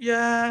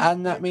 Yeah.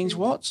 And that means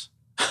what?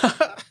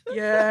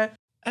 Yeah.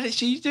 And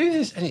it's you do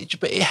this,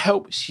 but it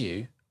helps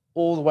you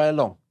all the way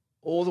along,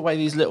 all the way.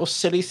 These little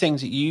silly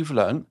things that you've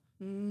learned,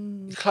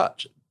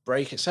 clutch,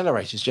 brake,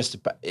 accelerator is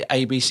just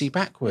ABC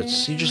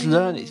backwards. So you just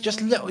learn it. It's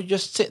just little. You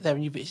just sit there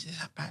and is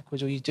that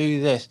backwards, or you do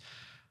this,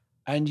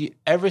 and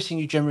everything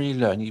you generally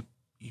learn.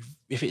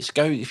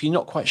 If you're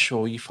not quite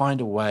sure, you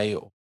find a way.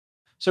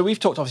 So we've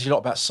talked obviously a lot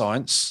about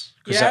science.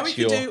 Yeah, we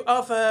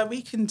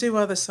can do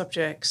other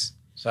subjects.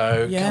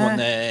 So come on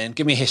then,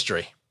 give me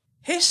history.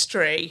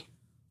 History,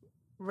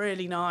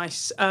 really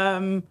nice.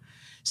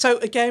 So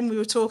again, we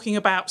were talking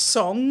about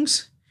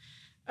songs,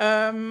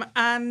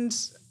 and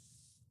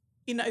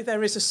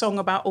there is a song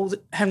about all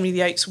Henry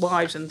VIII's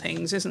wives and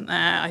things, isn't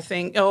there? I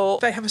think, or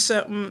they have a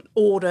certain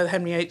order,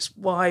 Henry VIII's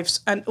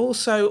wives, and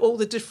also all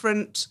the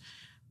different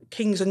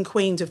kings and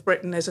queens of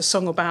Britain. There's a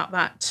song about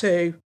that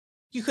too.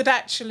 You could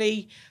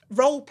actually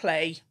role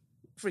play,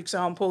 for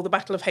example, the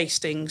Battle of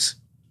Hastings.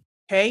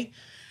 Okay.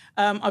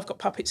 I've got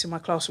puppets in my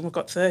classroom. We've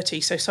got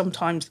 30. So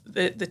sometimes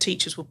the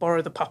teachers will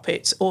borrow the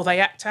puppets, or they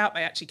act out.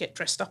 They actually get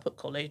dressed up at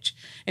college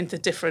into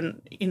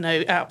different,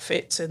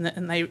 outfits,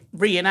 and they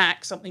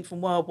reenact something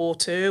from World War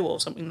II or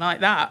something like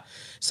that.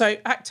 So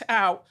act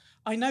out.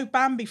 I know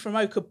Bambi from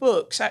Ochre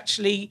Books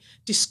actually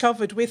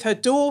discovered with her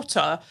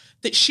daughter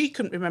that she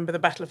couldn't remember the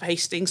Battle of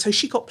Hastings, so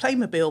she got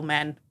Playmobil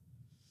men.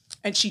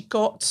 And she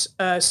got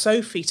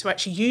Sophie to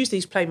actually use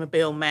these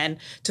Playmobil men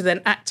to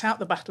then act out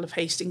the Battle of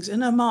Hastings.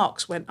 And her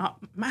marks went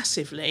up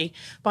massively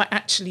by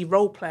actually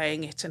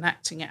role-playing it and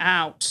acting it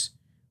out,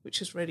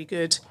 which is really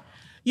good.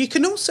 You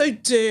can also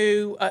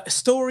do a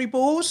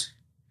storyboard.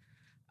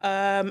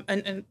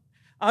 And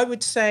I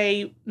would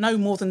say no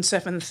more than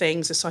 7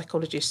 things. The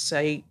psychologists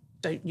say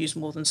don't use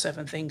more than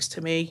 7 things to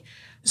me.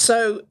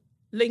 So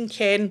link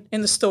in the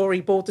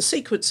storyboard the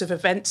sequence of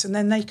events, and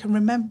then they can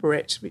remember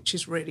it, which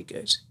is really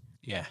good.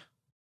 Yeah.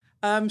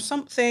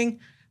 Something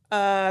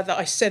that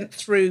I sent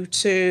through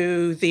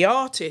to the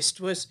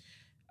artist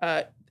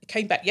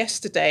came back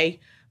yesterday,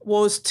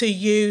 was to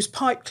use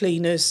pipe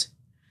cleaners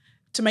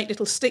to make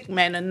little stick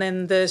men, and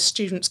then the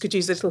students could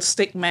use little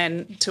stick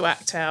men to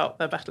act out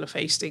the Battle of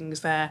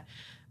Hastings there,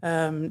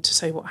 to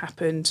say what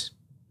happened.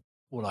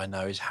 All I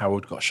know is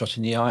Harold got shot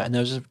in the eye and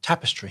there was a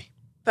tapestry.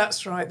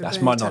 That's right.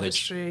 That's my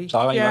tapestry. Knowledge. So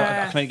I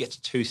can only get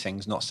to 2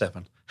 things, not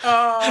 7.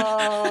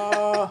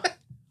 Oh,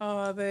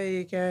 there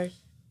you go.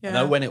 Yeah. I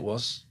know when it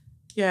was.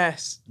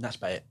 Yes. And that's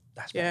about it.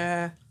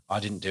 I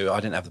didn't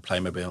have the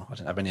Playmobil. I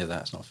didn't have any of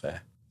that. It's not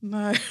fair.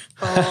 No.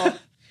 Oh.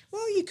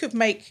 Well, you could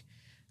make,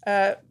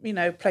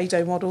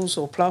 Play-Doh models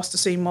or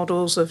plasticine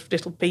models of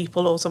little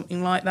people or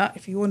something like that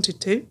if you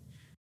wanted to.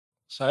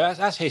 So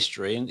that's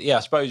history. And I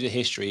suppose the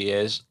history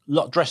is,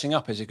 dressing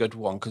up is a good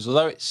one, because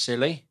although it's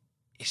silly,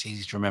 it's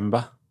easy to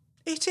remember.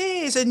 It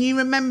is. And you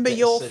remember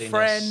your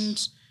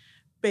friend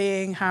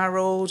being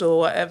Harold or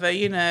whatever,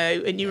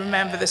 and you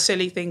remember the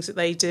silly things that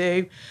they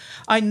do.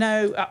 I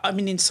know,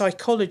 in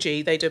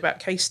psychology, they do about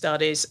case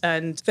studies,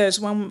 and there's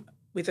one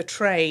with a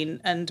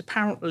train, and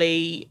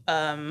apparently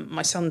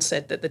my son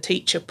said that the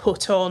teacher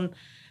put on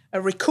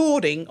a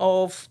recording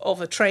of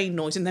a train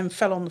noise and then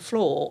fell on the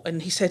floor,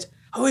 and he said,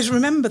 I always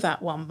remember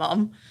that one,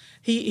 Mum.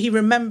 He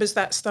remembers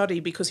that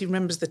study because he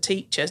remembers the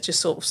teacher just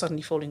sort of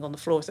suddenly falling on the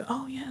floor. He said,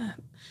 oh, yeah.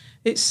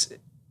 It's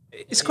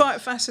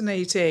quite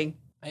fascinating.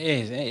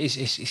 It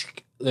is.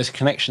 There's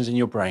connections in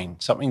your brain,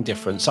 something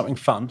different, something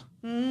fun.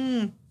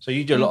 So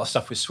you do a lot of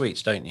stuff with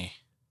sweets, don't you?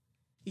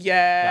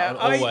 Yeah,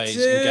 I always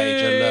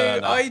engage a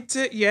learner. I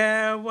do.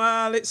 Yeah,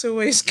 well, it's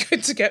always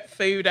good to get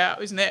food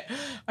out, isn't it?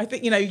 I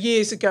think,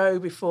 years ago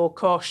before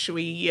Kosh,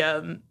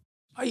 I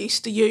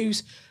used to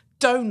use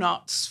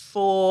donuts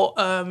for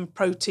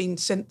protein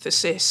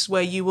synthesis,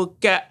 where you would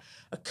get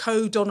a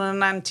codon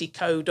and an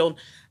anticodon,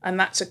 and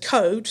that's a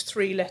code,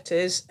 3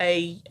 letters,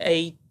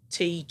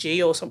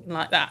 ATG or something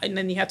like that, and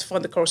then you had to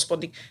find the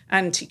corresponding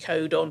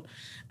anticodon.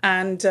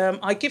 And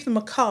I give them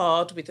a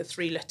card with the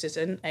 3 letters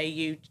in,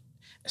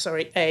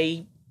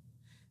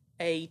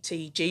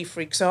 ATG,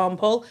 for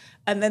example,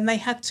 and then they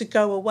had to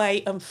go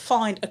away and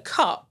find a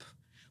cup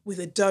with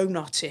a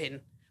donut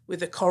in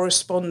with a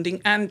corresponding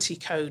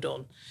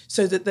anticodon,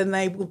 so that then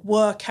they would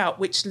work out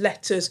which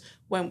letters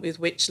went with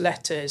which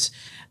letters,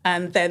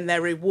 and then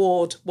their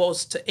reward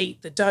was to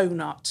eat the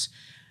donut.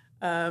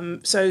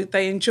 So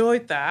they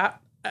enjoyed that.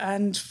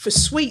 And for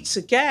sweets,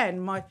 again,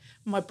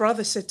 my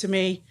brother said to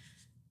me,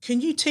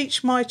 can you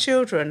teach my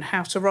children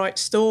how to write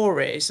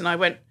stories? And I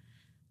went,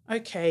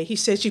 okay. He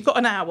says, you've got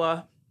an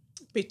hour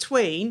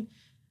between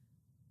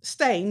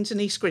Staines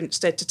and East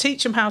Grinstead to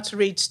teach them how to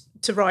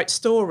write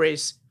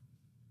stories.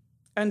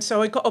 And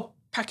so I got a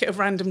packet of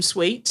random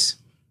sweets,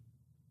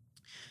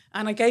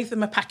 and I gave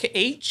them a packet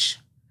each.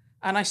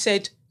 And I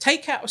said,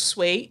 take out a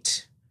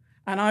sweet,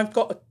 and I've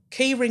got a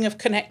key ring of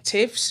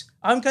connectives.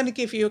 I'm going to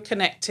give you a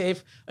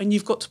connective, and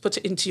you've got to put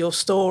it into your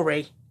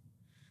story.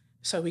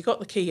 So we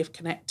got the key of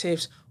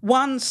connectives.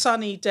 One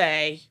sunny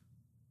day,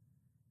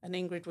 and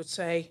Ingrid would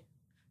say,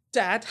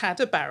 Dad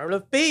had a barrel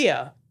of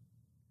beer.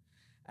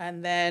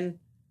 And then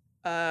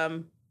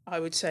I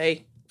would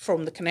say,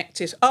 from the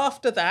connectives.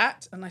 After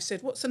that, and I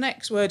said, what's the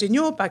next word in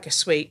your bag of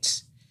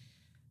sweets?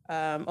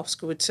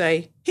 Oscar would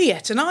say, he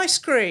ate an ice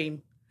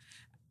cream.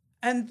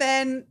 And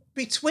then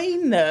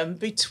between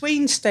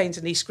Staines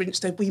and East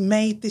Grinstead, we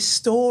made this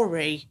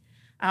story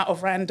out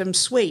of random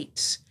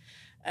sweets.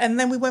 And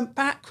then we went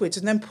backwards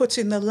and then put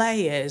in the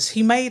layers.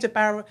 He made a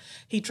barrel.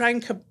 He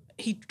drank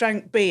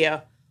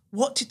beer.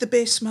 What did the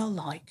beer smell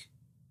like?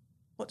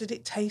 What did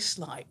it taste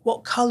like?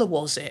 What colour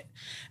was it?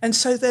 And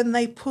so then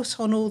they put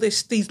on all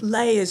these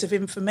layers of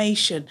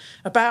information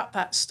about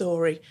that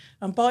story.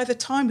 And by the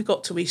time we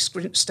got to East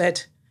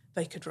Grinstead,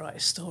 they could write a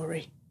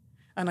story.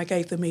 And I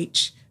gave them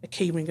each a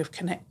key ring of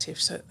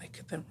connectives so that they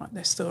could then write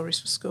their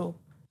stories for school.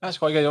 That's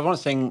quite good. One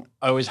thing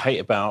I always hate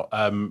about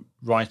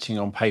writing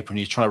on paper when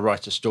you're trying to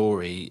write a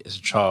story as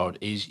a child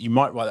is you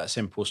might write that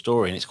simple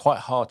story and it's quite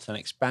hard to then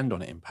expand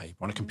on it in paper.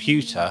 On a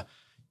computer,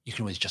 you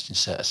can always just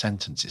insert a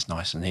sentence. It's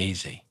nice and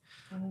easy.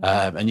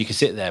 And you can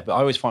sit there. But I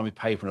always find with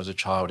paper when I was a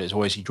child, it's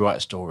always you write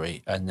a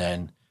story and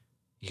then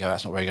you go,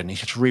 that's not very good. And you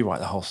have to rewrite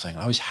the whole thing.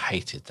 I always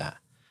hated that.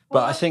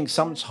 But I think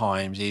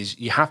sometimes is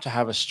you have to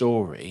have a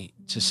story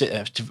to sit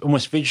there, to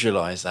almost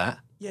visualise that.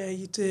 Yeah,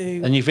 you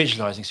do. And you're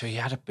visualising, so he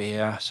had a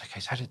beer. So, okay,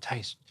 so how did it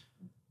taste?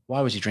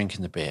 Why was he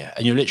drinking the beer?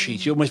 And you're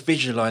almost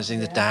visualising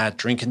the dad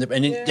drinking the beer.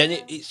 And then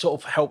it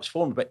sort of helps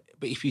form. But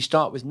if you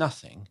start with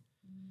nothing,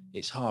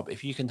 it's hard. But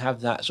if you can have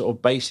that sort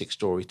of basic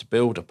story to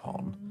build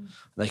upon,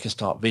 they can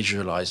start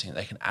visualising it.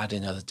 They can add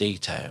in other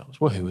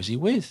details. Well, who was he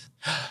with?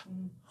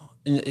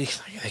 And they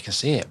can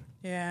see it.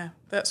 Yeah,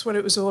 that's what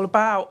it was all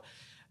about.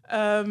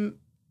 When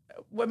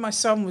my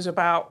son was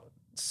about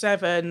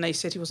 7, they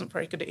said he wasn't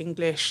very good at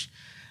English.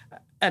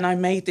 And I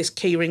made this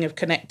key ring of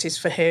connectives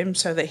for him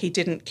so that he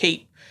didn't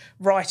keep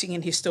writing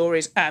in his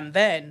stories and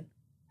then.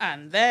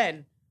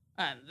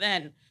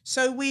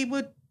 So we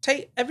would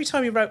take, every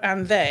time he wrote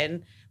and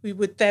then, we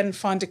would then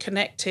find a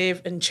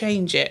connective and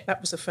change it. That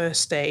was the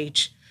first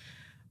stage.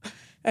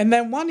 And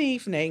then one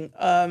evening,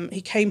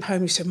 he came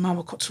home, he said, Mum,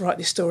 I've got to write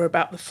this story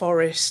about the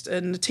forest.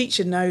 And the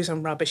teacher knows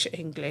I'm rubbish at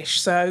English,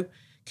 so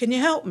can you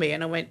help me?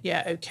 And I went,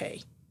 yeah,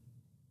 okay.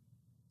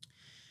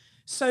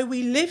 So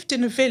we lived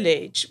in a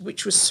village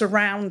which was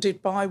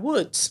surrounded by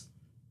woods.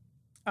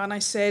 And I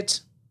said,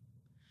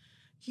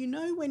 you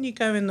know when you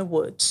go in the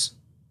woods,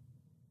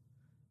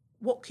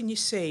 what can you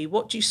see?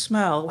 What do you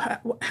smell?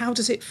 How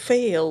does it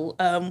feel?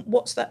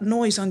 What's that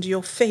noise under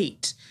your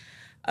feet?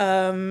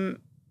 Do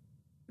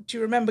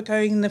you remember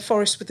going in the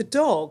forest with the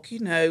dog?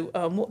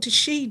 What did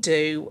she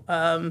do?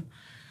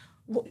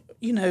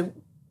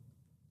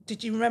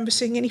 Did you remember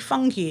seeing any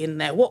fungi in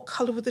there? What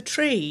colour were the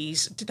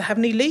trees? Did they have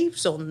any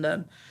leaves on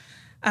them?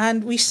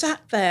 And we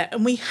sat there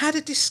and we had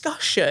a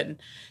discussion.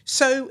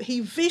 So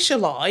he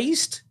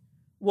visualised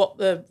what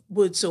the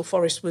woods or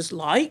forest was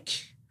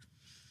like,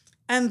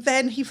 and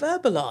then he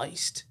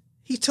verbalised.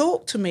 He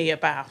talked to me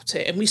about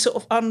it, and we sort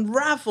of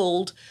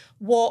unravelled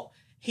what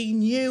he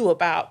knew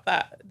about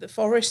the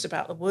forest,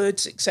 about the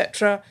woods,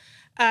 etc.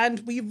 And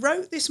we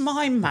wrote this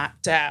mind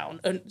map down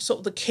and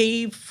sort of the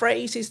key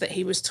phrases that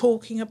he was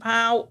talking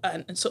about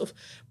and sort of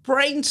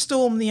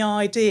brainstormed the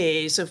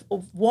ideas of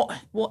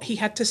what he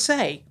had to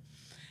say.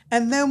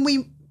 And then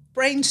we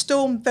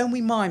brainstormed, then we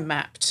mind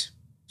mapped.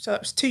 So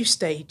that was 2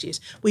 stages.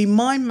 We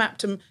mind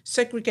mapped and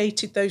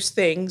segregated those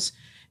things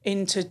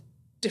into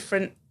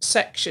different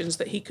sections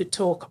that he could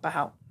talk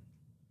about.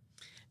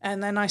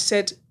 And then I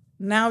said,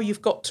 now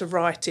you've got to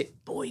write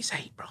it. Boys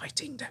hate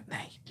writing, don't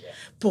they? Yeah.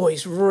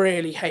 Boys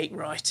really hate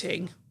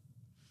writing.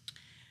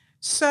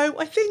 So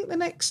I think the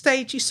next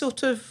stage he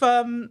sort of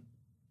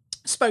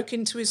spoke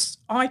into his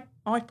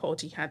iPod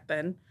he had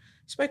then.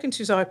 Spoke into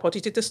his iPod, he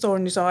did the story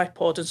on his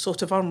iPod and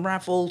sort of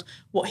unravelled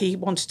what he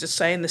wanted to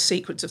say and the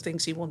sequence of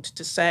things he wanted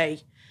to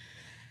say.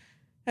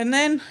 And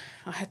then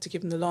I had to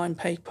give him the line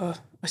paper.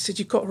 I said,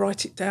 you've got to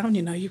write it down,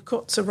 you've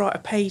got to write a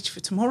page for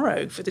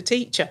tomorrow for the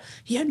teacher.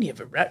 He only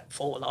ever wrote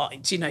 4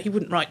 lines, he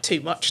wouldn't write too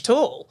much at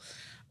all.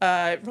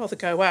 Rather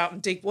go out and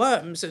dig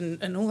worms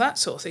and all that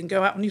sort of thing,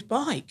 go out on his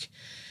bike.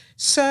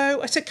 So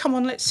I said, come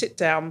on, let's sit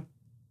down.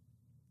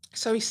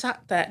 So he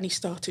sat there and he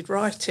started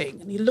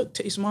writing and he looked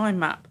at his mind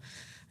map.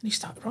 And he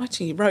started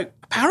writing. He wrote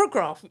a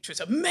paragraph, which was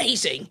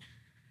amazing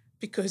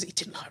because he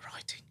didn't like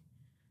writing.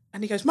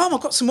 And he goes, Mum,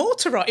 I've got some more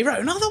to write. He wrote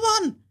another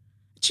one.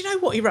 Do you know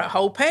what? He wrote a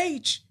whole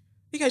page.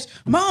 He goes,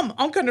 Mum,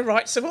 I'm going to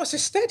write some more. I said,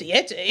 steady,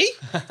 Eddie.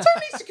 Don't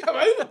need to go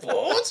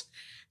overboard.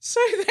 So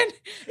then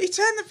he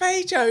turned the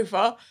page over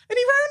and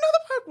he wrote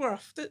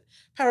another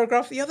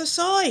paragraph the other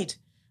side.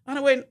 And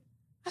I went,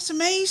 that's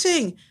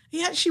amazing.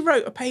 He actually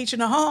wrote a page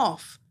and a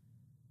half.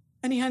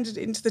 And he handed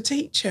it in to the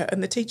teacher.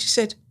 And the teacher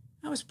said,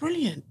 that was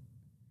brilliant.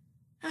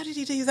 How did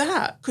he do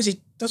that? Because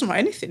he doesn't write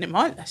anything in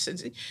my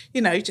lessons.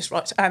 He just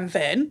writes and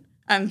then,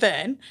 and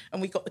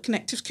we got the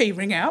connectives key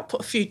ring out, put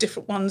a few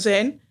different ones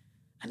in,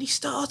 and he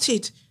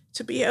started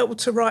to be able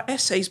to write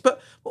essays.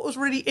 But what was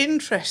really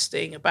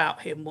interesting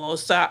about him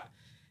was that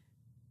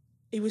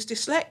he was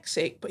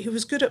dyslexic, but he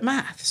was good at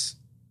maths.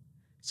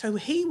 So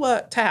he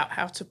worked out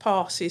how to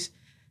pass his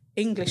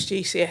English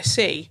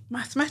GCSE,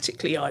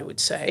 mathematically, I would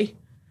say.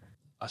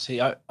 I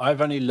see.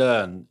 I've only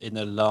learned in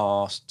the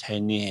last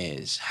 10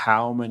 years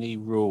how many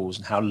rules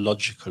and how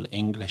logical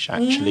English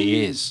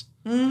actually is,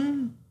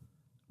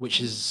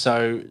 which is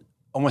so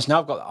almost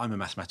now I'm a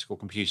mathematical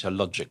computer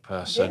logic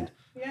person.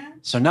 Yeah.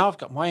 So now I've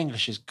got my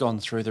English has gone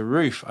through the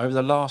roof over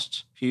the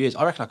last few years.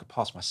 I reckon I could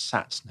pass my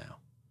SATs now.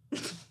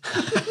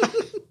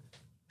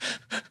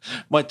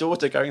 My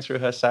daughter going through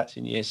her SATs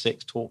in year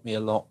 6 taught me a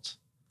lot.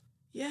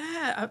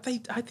 Yeah,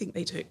 I think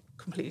they do it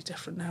completely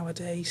different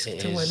nowadays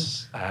to when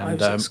and, I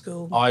was at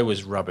school. I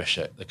was rubbish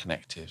at the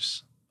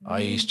connectives. I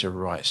used to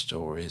write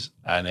stories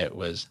and it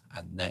was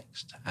and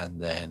next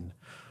and then.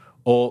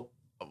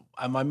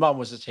 And my mum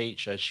was a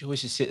teacher. She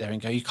always used to sit there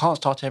and go, you can't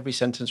start every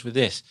sentence with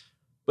this.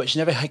 But she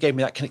never gave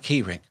me that kind of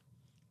key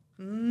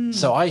ring.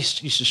 So I used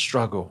to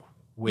struggle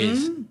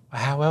with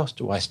how else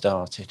do I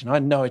start it? And I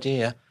had no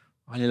idea.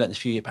 I only learned a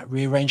few years about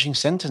rearranging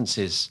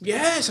sentences.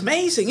 Yeah, it's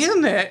amazing,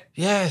 isn't it?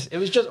 Yes, it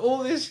was just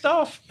all this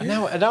stuff.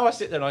 Yeah. And now I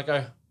sit there and I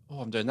go, oh,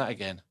 I'm doing that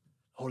again.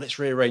 Oh, let's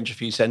rearrange a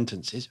few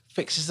sentences.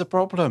 Fixes the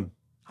problem.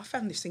 I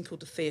found this thing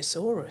called a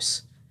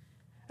thesaurus.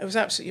 It was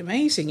absolutely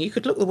amazing. You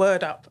could look the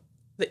word up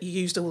that you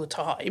used all the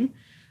time,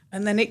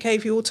 and then it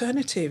gave you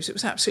alternatives. It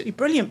was absolutely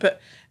brilliant. But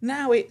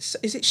now is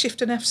it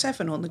Shift and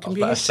F7 on the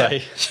computer? I was about to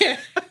say. Yeah.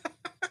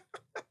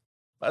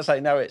 I say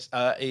now it's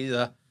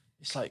either.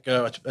 It's like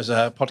as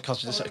a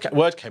podcast, a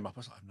word came up. I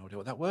was like, I have no idea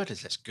what that word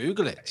is. Let's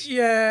Google it.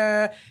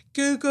 Yeah,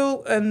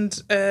 Google and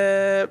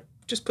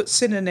just put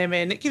synonym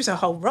in. It gives a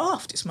whole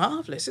raft. It's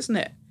marvellous, isn't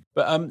it?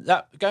 But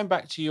that going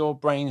back to your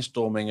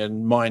brainstorming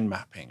and mind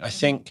mapping, I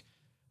think.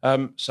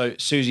 So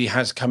Susie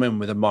has come in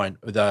with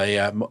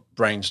a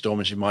brainstorm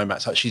and she mind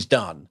maps like she's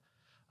done.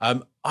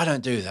 I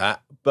don't do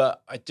that,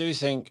 but I do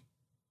think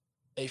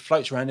it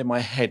floats around in my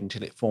head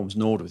until it forms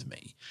an order with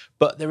me.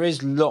 But there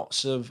is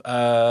lots of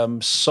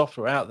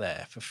software out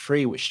there for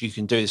free which you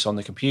can do this on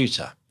the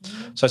computer.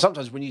 So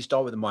sometimes when you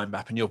start with a mind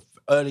map in your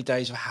early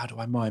days of how do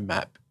I mind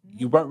map,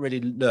 you won't really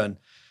learn.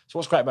 So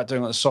what's great about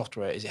doing it on the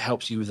software is it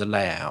helps you with the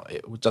layout.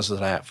 It does the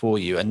layout for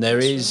you. And there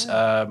is,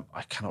 I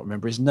cannot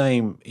remember his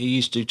name. He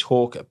used to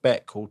talk at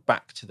Beck called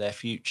Back to Their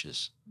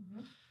Futures.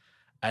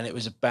 And it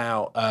was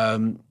about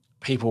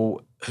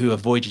people who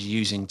avoided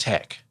using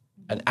tech.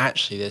 And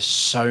actually, there's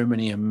so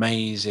many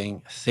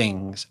amazing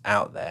things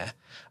out there.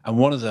 And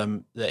one of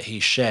them that he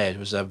shared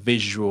was a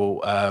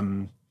visual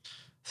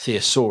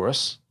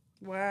thesaurus.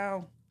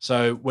 Wow.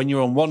 So when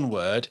you're on one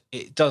word,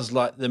 it does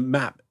like the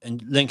map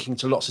and linking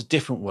to lots of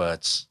different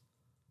words.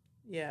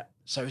 Yeah.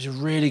 So it's a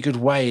really good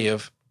way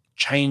of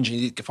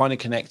changing, finding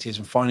connectives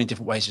and finding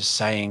different ways of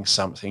saying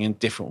something in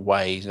different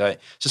ways. So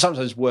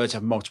sometimes words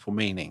have multiple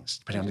meanings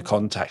depending on the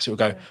context. It will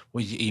go,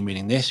 well, are you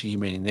meaning this? Are you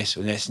meaning this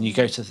or this? And you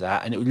go to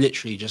that and it will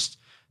literally just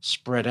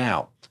spread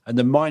out. And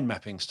the mind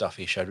mapping stuff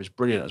he showed was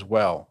brilliant as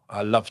well.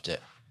 I loved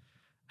it.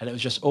 And it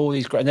was just all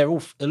these great, and they're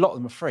all, a lot of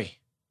them are free.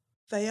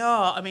 They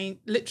are. I mean,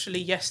 literally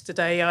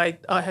yesterday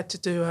I had to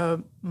do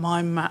a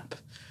mind map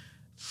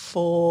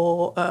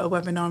for a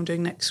webinar I'm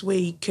doing next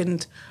week,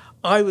 and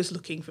I was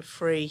looking for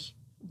free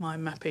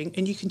mind mapping,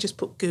 and you can just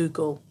put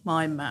Google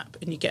mind map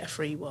and you get a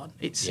free one.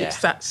 It's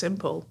that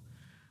simple.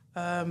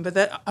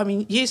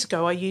 Years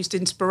ago I used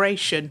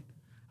Inspiration.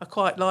 I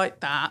quite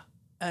liked that,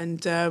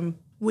 and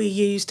we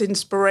used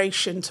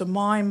Inspiration to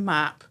mind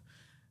map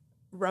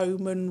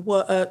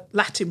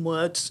Latin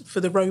words for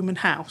the Roman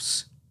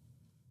house.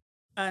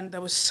 And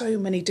there were so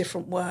many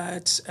different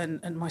words,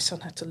 and my son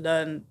had to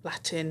learn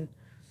Latin,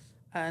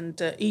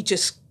 and he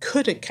just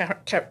couldn't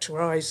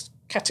categorise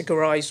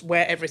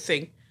where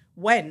everything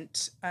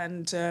went.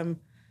 And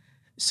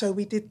so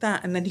we did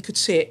that, and then he could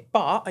see it.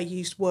 But I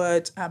used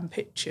words and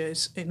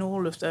pictures in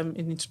all of them.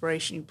 In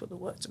Inspiration, you put the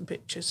words and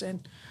pictures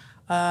in.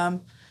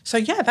 That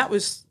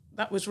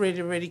was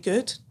really, really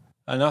good.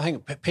 And I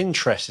think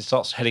Pinterest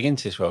starts heading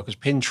into this world, because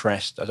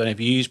Pinterest, I don't know if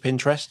you use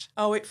Pinterest.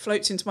 Oh, it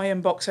floats into my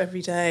inbox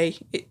every day.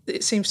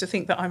 It seems to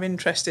think that I'm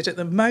interested at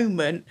the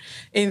moment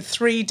in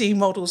 3D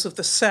models of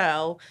the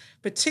cell,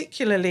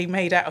 particularly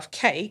made out of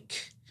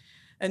cake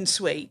and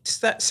sweets.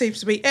 That seems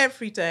to be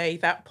every day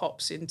that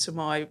pops into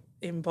my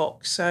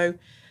inbox. So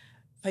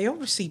they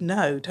obviously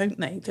know, don't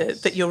they,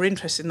 that you're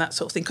interested in that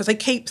sort of thing, because they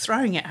keep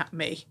throwing it at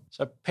me.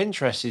 So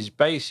Pinterest is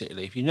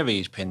basically, if you never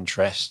use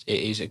Pinterest,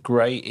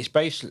 it's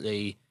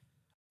basically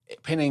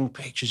pinning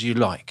pictures you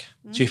like.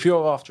 So if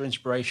you're after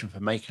inspiration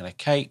for making a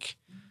cake,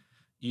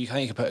 you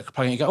can put a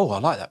plug in and go, oh, I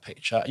like that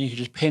picture. And you can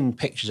just pin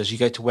pictures as you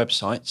go to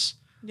websites.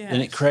 Yes.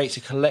 And it creates a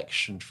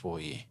collection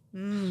for you.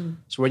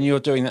 So when you're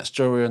doing that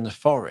story on the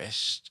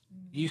forest,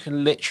 you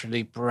can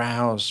literally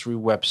browse through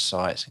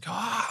websites and go,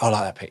 oh, I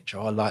like that picture.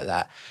 I like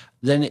that.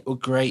 Then it will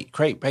create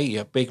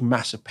a big,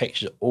 massive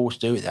picture all to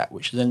do with that,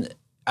 which then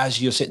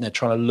as you're sitting there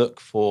trying to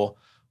look for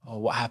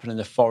what happened in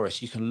the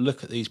forest, you can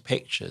look at these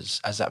pictures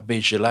as that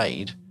visual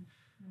aid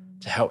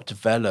to help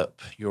develop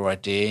your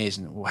ideas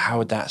and, well, how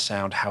would that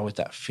sound? How would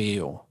that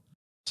feel?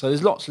 So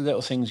there's lots of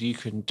little things you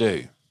can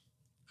do.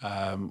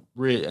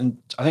 Really, and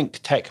I think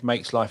tech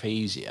makes life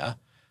easier,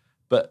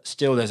 but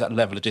still there's that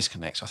level of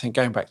disconnect. So I think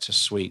going back to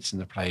sweets in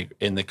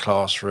the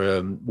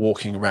classroom,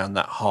 walking around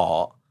that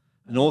heart,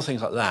 and all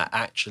things like that,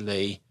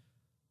 actually,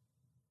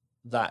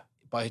 that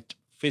by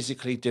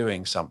physically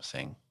doing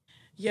something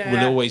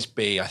will always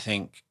be, I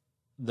think,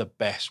 the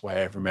best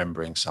way of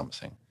remembering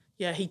something.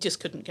 Yeah, he just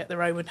couldn't get the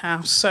Roman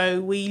house. So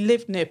we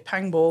lived near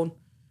Pangbourne,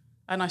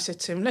 and I said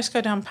to him, let's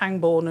go down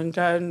Pangbourne and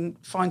go and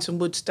find some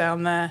woods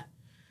down there.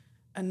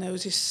 And there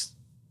was this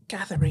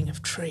gathering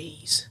of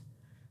trees.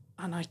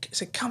 And I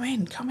said, come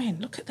in,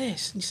 look at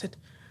this. And he said,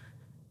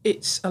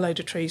 it's a load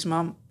of trees,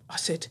 Mum. I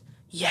said,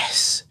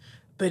 yes,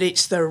 but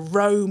it's the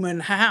Roman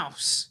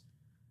house.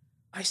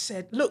 I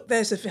said, look,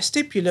 there's a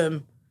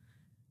vestibulum.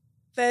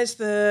 There's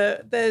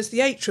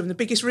the atrium, the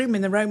biggest room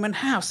in the Roman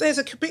house. There's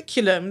a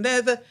cubiculum.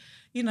 They're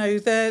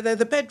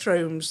the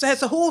bedrooms.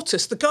 There's the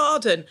hortus, the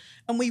garden.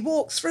 And we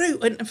walked through,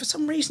 and for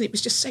some reason it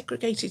was just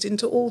segregated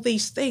into all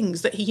these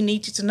things that he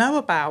needed to know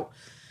about.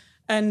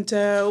 And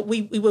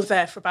we were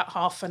there for about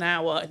half an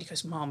hour, and he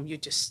goes, Mum, you're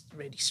just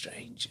really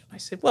strange. And I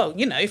said, well,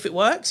 if it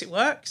works, it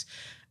works.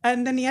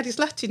 And then he had his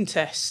Latin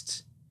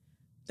test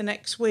the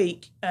next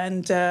week,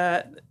 and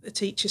the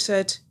teacher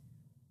said,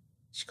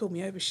 she called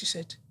me over, she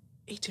said,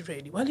 he did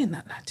really well in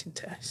that Latin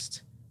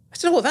test. I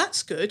said, oh, well,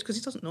 that's good, because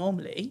he doesn't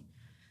normally.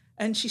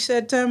 And she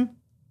said,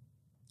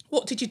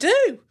 what did you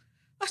do?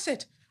 I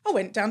said, I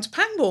went down to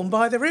Pangbourne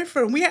by the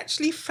river, and we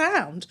actually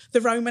found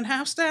the Roman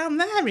house down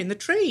there in the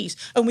trees,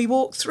 and we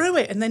walked through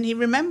it, and then he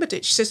remembered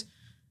it. She says,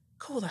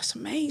 cool, that's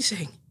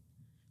amazing.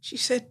 She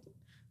said,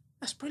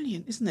 that's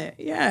brilliant, isn't it?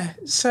 Yeah.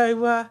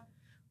 So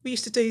we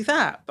used to do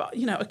that, but,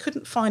 I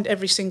couldn't find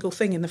every single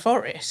thing in the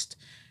forest,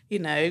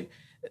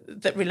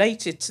 that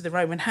related to the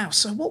Roman house.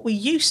 So what we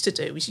used to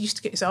do is he used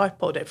to get his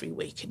iPod every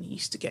week, and he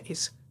used to get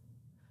his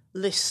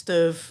list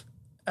of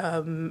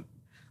Latin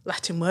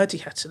words he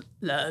had to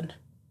learn.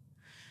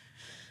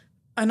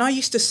 And I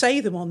used to say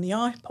them on the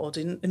iPod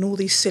in all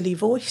these silly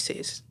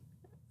voices.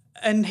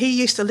 And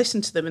he used to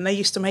listen to them, and they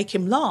used to make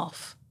him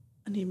laugh.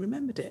 And he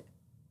remembered it.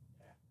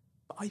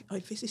 But I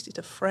visited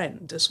a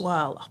friend as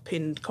well up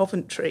in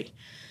Coventry.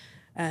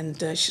 And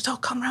she said, oh,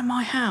 come round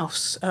my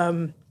house.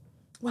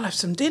 We'll have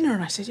some dinner.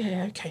 And I said,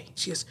 yeah, okay.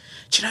 She goes,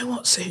 do you know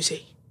what,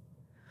 Susie?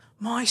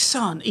 My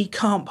son, he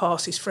can't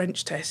pass his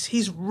French test.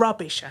 He's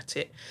rubbish at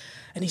it.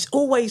 And he's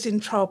always in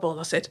trouble.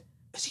 I said,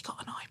 has he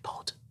got an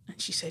iPod?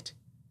 And she said,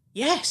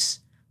 yes.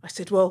 I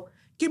said, well,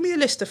 give me a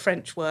list of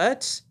French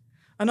words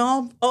and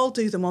I'll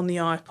do them on the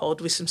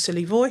iPod with some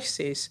silly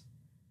voices.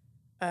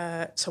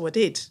 So I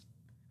did.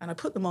 And I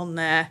put them on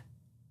there.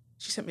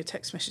 She sent me a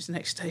text message the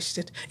next day. She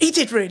said, he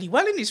did really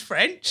well in his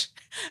French.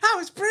 That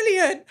was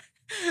brilliant.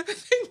 The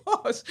thing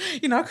was,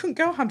 I couldn't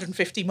go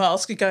 150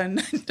 miles to go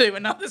and do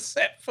another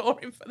set for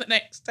him for the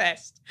next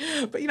test.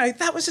 But,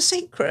 that was a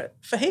secret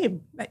for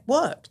him. It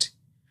worked.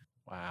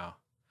 Wow.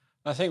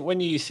 I think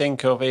when you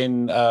think of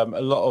in a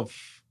lot of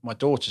my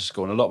daughter's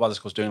school and a lot of other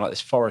schools doing like this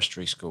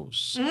forestry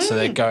schools. So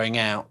they're going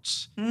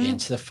out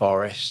into the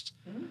forest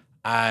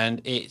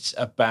and it's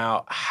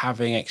about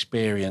having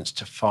experience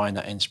to find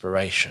that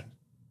inspiration.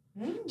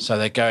 So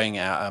they're going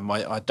out and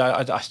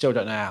I still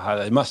don't know how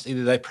they must,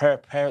 either they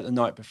prepare it the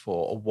night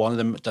before or one of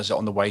them does it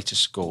on the way to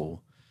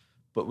school.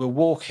 But we're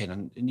walking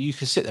and you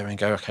can sit there and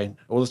go, okay,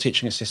 all the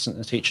teaching assistant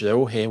and the teacher, they're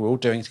all here, we're all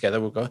doing it together,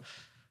 we'll go.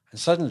 And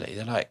suddenly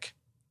they're like,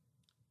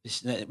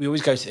 they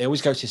always go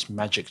to this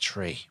magic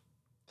tree.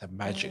 The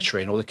magic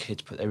tree, and all the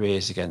kids put their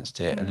ears against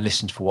it and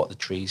listen for what the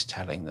tree's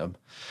telling them,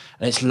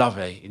 and it's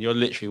lovely. And you're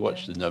literally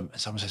watching them.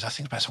 And someone says, "I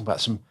think about something about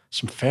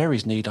some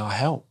fairies need our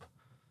help,"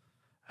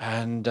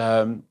 and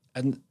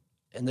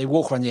they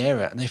walk around the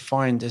area and they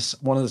find this.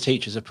 One of the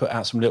teachers have put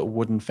out some little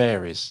wooden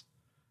fairies,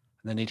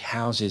 and they need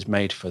houses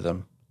made for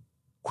them.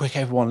 Quick,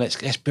 everyone,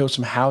 let's build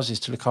some houses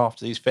to look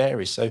after these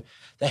fairies. So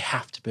they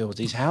have to build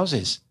these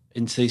houses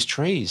into these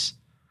trees.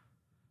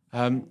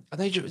 And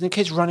the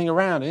kids running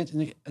around it,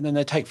 and then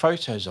they take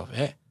photos of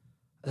it,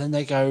 and then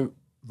they go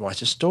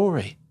write a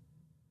story.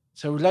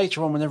 So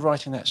later on, when they're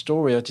writing that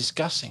story or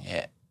discussing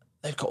it,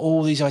 they've got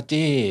all these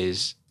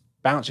ideas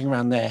bouncing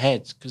around their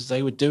heads because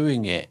they were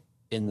doing it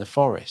in the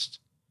forest.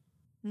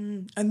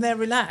 And they're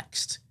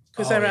relaxed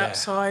because they're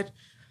outside,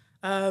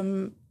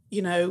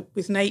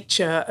 with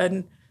nature.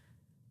 And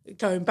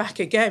going back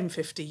again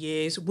 50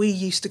 years, we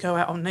used to go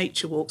out on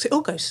nature walks. It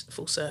all goes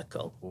full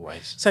circle.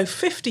 Always. So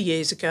 50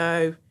 years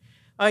ago,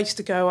 I used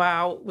to go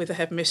out with the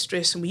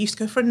headmistress and we used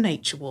to go for a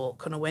nature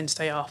walk on a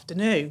Wednesday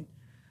afternoon.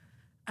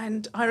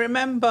 And I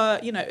remember,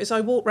 as I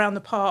walked round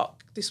the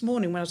park this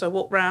morning, as I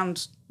walked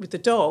round with the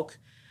dog,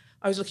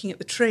 I was looking at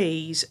the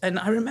trees and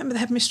I remember the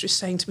headmistress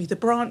saying to me, the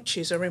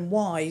branches are in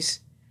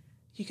Ys.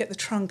 You get the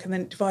trunk and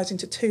then it divides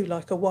into two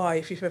like a Y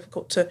if you've ever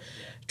got to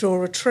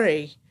draw a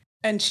tree.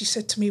 And she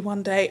said to me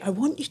one day, I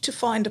want you to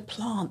find a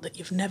plant that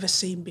you've never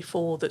seen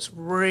before that's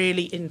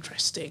really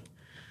interesting.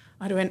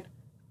 I went,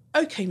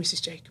 okay,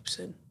 Mrs.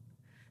 Jacobson.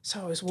 So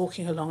I was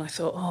walking along. I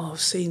thought, I've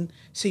seen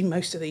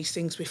most of these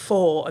things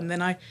before. And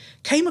then I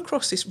came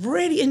across this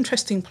really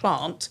interesting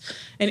plant,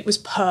 and it was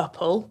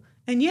purple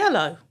and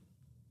yellow.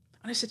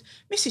 And I said,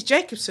 Mrs.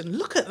 Jacobson,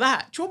 look at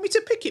that. Do you want me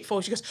to pick it for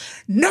you? She goes,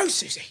 no,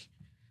 Susie,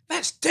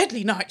 that's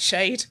deadly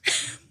nightshade.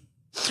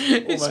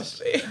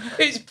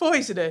 It's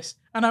poisonous.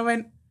 And I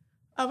went,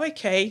 oh,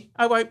 okay,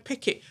 I won't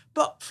pick it.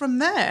 But from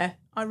there,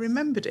 I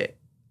remembered it.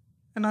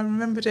 And I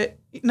remembered it,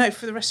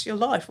 for the rest of your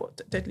life,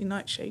 what deadly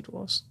nightshade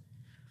was.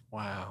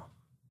 Wow.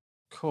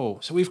 Cool.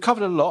 So we've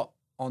covered a lot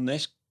on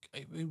this.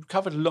 We've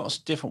covered lots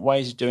of different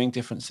ways of doing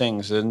different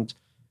things. And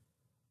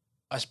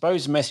I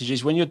suppose the message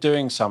is when you're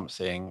doing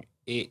something,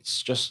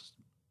 it's just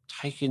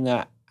taking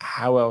that,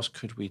 how else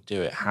could we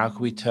do it? How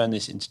can we turn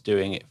this into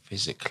doing it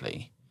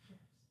physically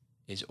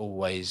is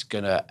always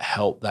going to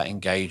help that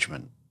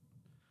engagement.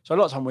 So a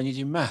lot of time when you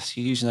do maths,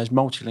 you're using those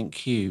multi-link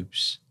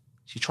cubes.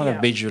 So you're trying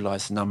to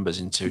visualize the numbers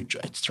into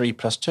it's 3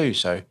 plus 2.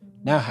 So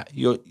now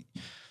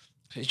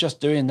it's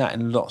just doing that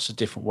in lots of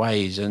different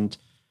ways. And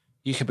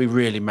you can be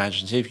really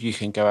imaginative. You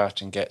can go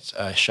out and get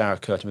a shower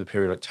curtain with a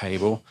periodic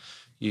table.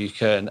 You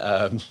can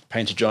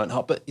paint a giant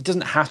heart, but it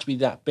doesn't have to be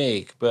that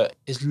big. But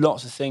there's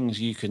lots of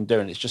things you can do.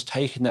 And it's just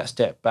taking that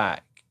step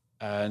back.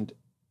 And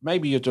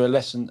maybe you'll do a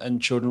lesson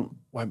and children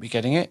won't be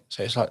getting it.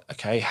 So it's like,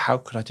 okay, how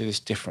could I do this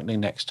differently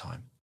next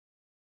time?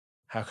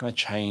 How can I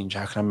change?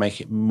 How can I make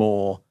it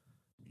more,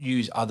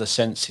 use other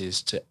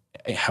senses to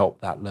help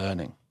that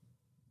learning?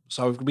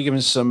 So I've been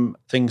given some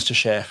things to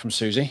share from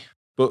Susie.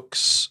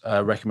 Books,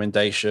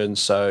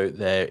 recommendations. So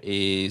there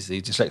is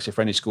the Dyslexia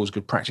Friendly Schools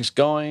Good Practice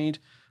Guide.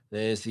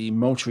 There's the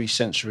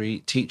Multi-Sensory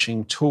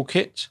Teaching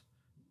Toolkit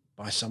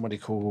by somebody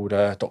called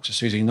Dr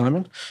Susie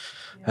Nyman.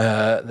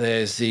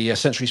 There's the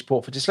Sensory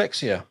Support for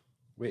Dyslexia,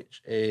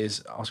 which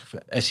is asked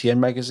for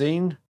SEN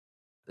Magazine.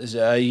 There's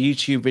a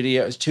YouTube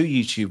video. There's 2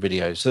 YouTube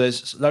videos. So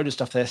there's a load of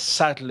stuff there.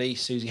 Sadly,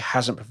 Susie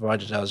hasn't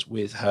provided us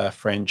with her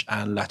French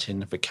and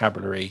Latin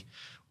vocabulary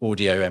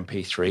audio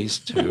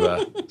MP3s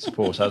to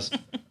support us.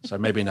 So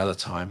maybe another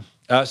time.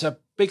 So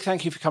big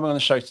thank you for coming on the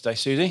show today,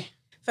 Susie.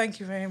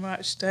 Thank you very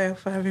much, Dale,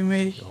 for having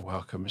me. You're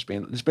welcome. It's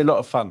been a lot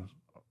of fun.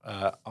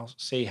 I'll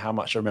see how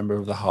much I remember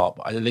of the heart,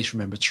 but I at least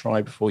remember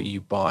try before you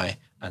buy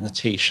and the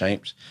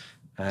T-shaped.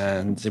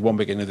 And the one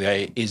beginning of the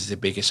A is the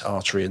biggest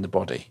artery in the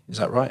body. Is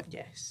that right?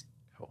 Yes.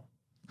 Cool.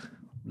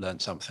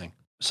 Learned something.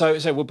 So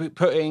we'll be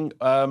putting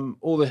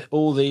all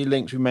the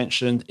links we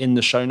mentioned in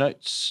the show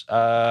notes.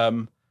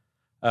 And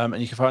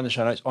you can find the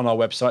show notes on our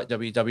website,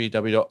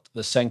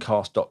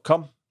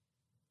 www.thesencast.com.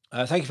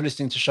 Thank you for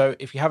listening to the show.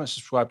 If you haven't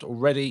subscribed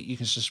already, you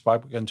can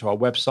subscribe again to our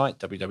website,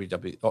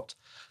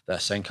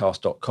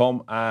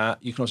 www.thesencast.com.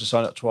 You can also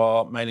sign up to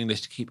our mailing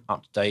list to keep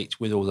up to date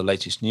with all the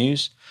latest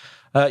news.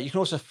 You can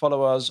also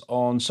follow us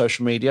on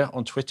social media.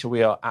 On Twitter,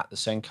 we are at The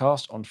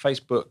Sencast. On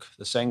Facebook,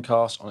 The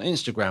Sencast. On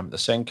Instagram, The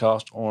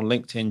Sencast. Or on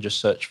LinkedIn,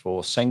 just search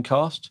for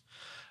Sencast.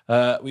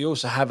 We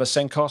also have a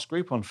Sencast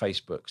group on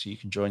Facebook, so you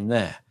can join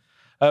there.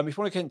 If you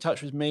want to get in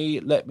touch with me,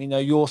 let me know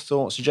your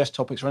thoughts, suggest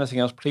topics or anything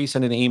else, please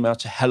send an email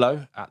to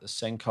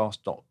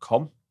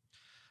hello@thesencast.com.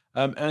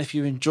 And if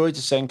you enjoyed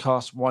the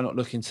Sencast, why not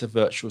look into the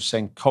virtual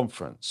Sen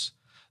conference?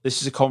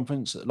 This is a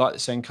conference that, like the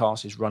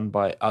Sencast, is run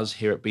by us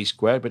here at B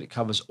Squared, but it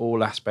covers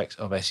all aspects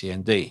of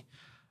SEND.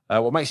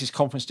 What makes this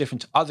conference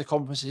different to other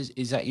conferences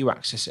is that you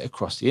access it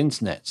across the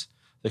internet.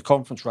 The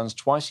conference runs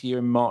twice a year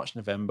in March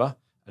and November,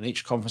 and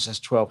each conference has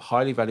 12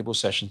 highly valuable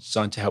sessions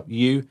designed to help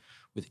you,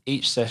 with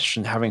each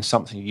session having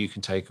something you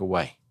can take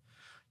away.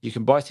 You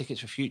can buy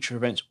tickets for future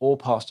events or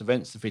past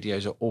events. The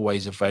videos are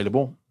always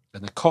available.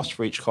 And the cost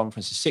for each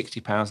conference is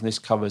 £60, and this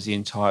covers the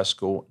entire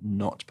school,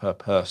 not per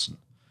person.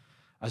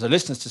 As a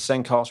listener to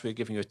Sendcast, we're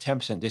giving you a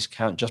 10%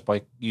 discount just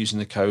by using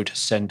the code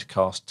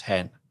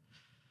SENDCAST10.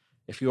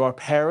 If you are a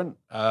parent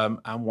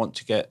and want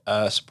to get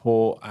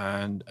support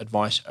and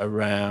advice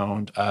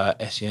around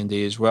SEND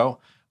as well,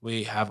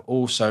 we have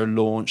also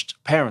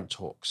launched Parent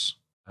Talks.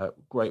 A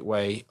great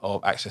way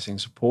of accessing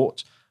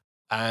support.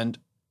 And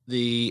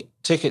the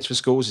tickets for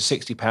schools is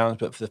 £60,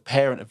 but for the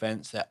parent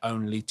events, they're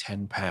only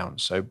 £10.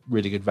 So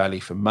really good value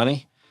for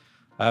money.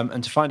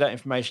 And to find out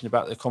information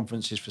about the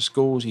conferences for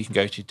schools, you can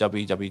go to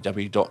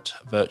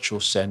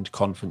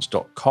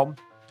www.virtualsendconference.com.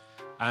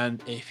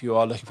 And if you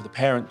are looking for the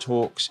parent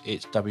talks,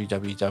 it's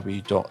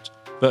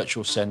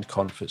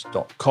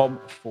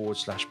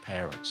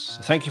www.virtualsendconference.com/parents.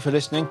 So thank you for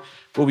listening.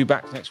 We'll be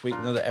back next week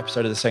with another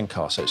episode of the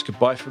Sendcast. So it's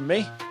goodbye from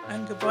me.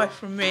 And goodbye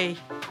from me.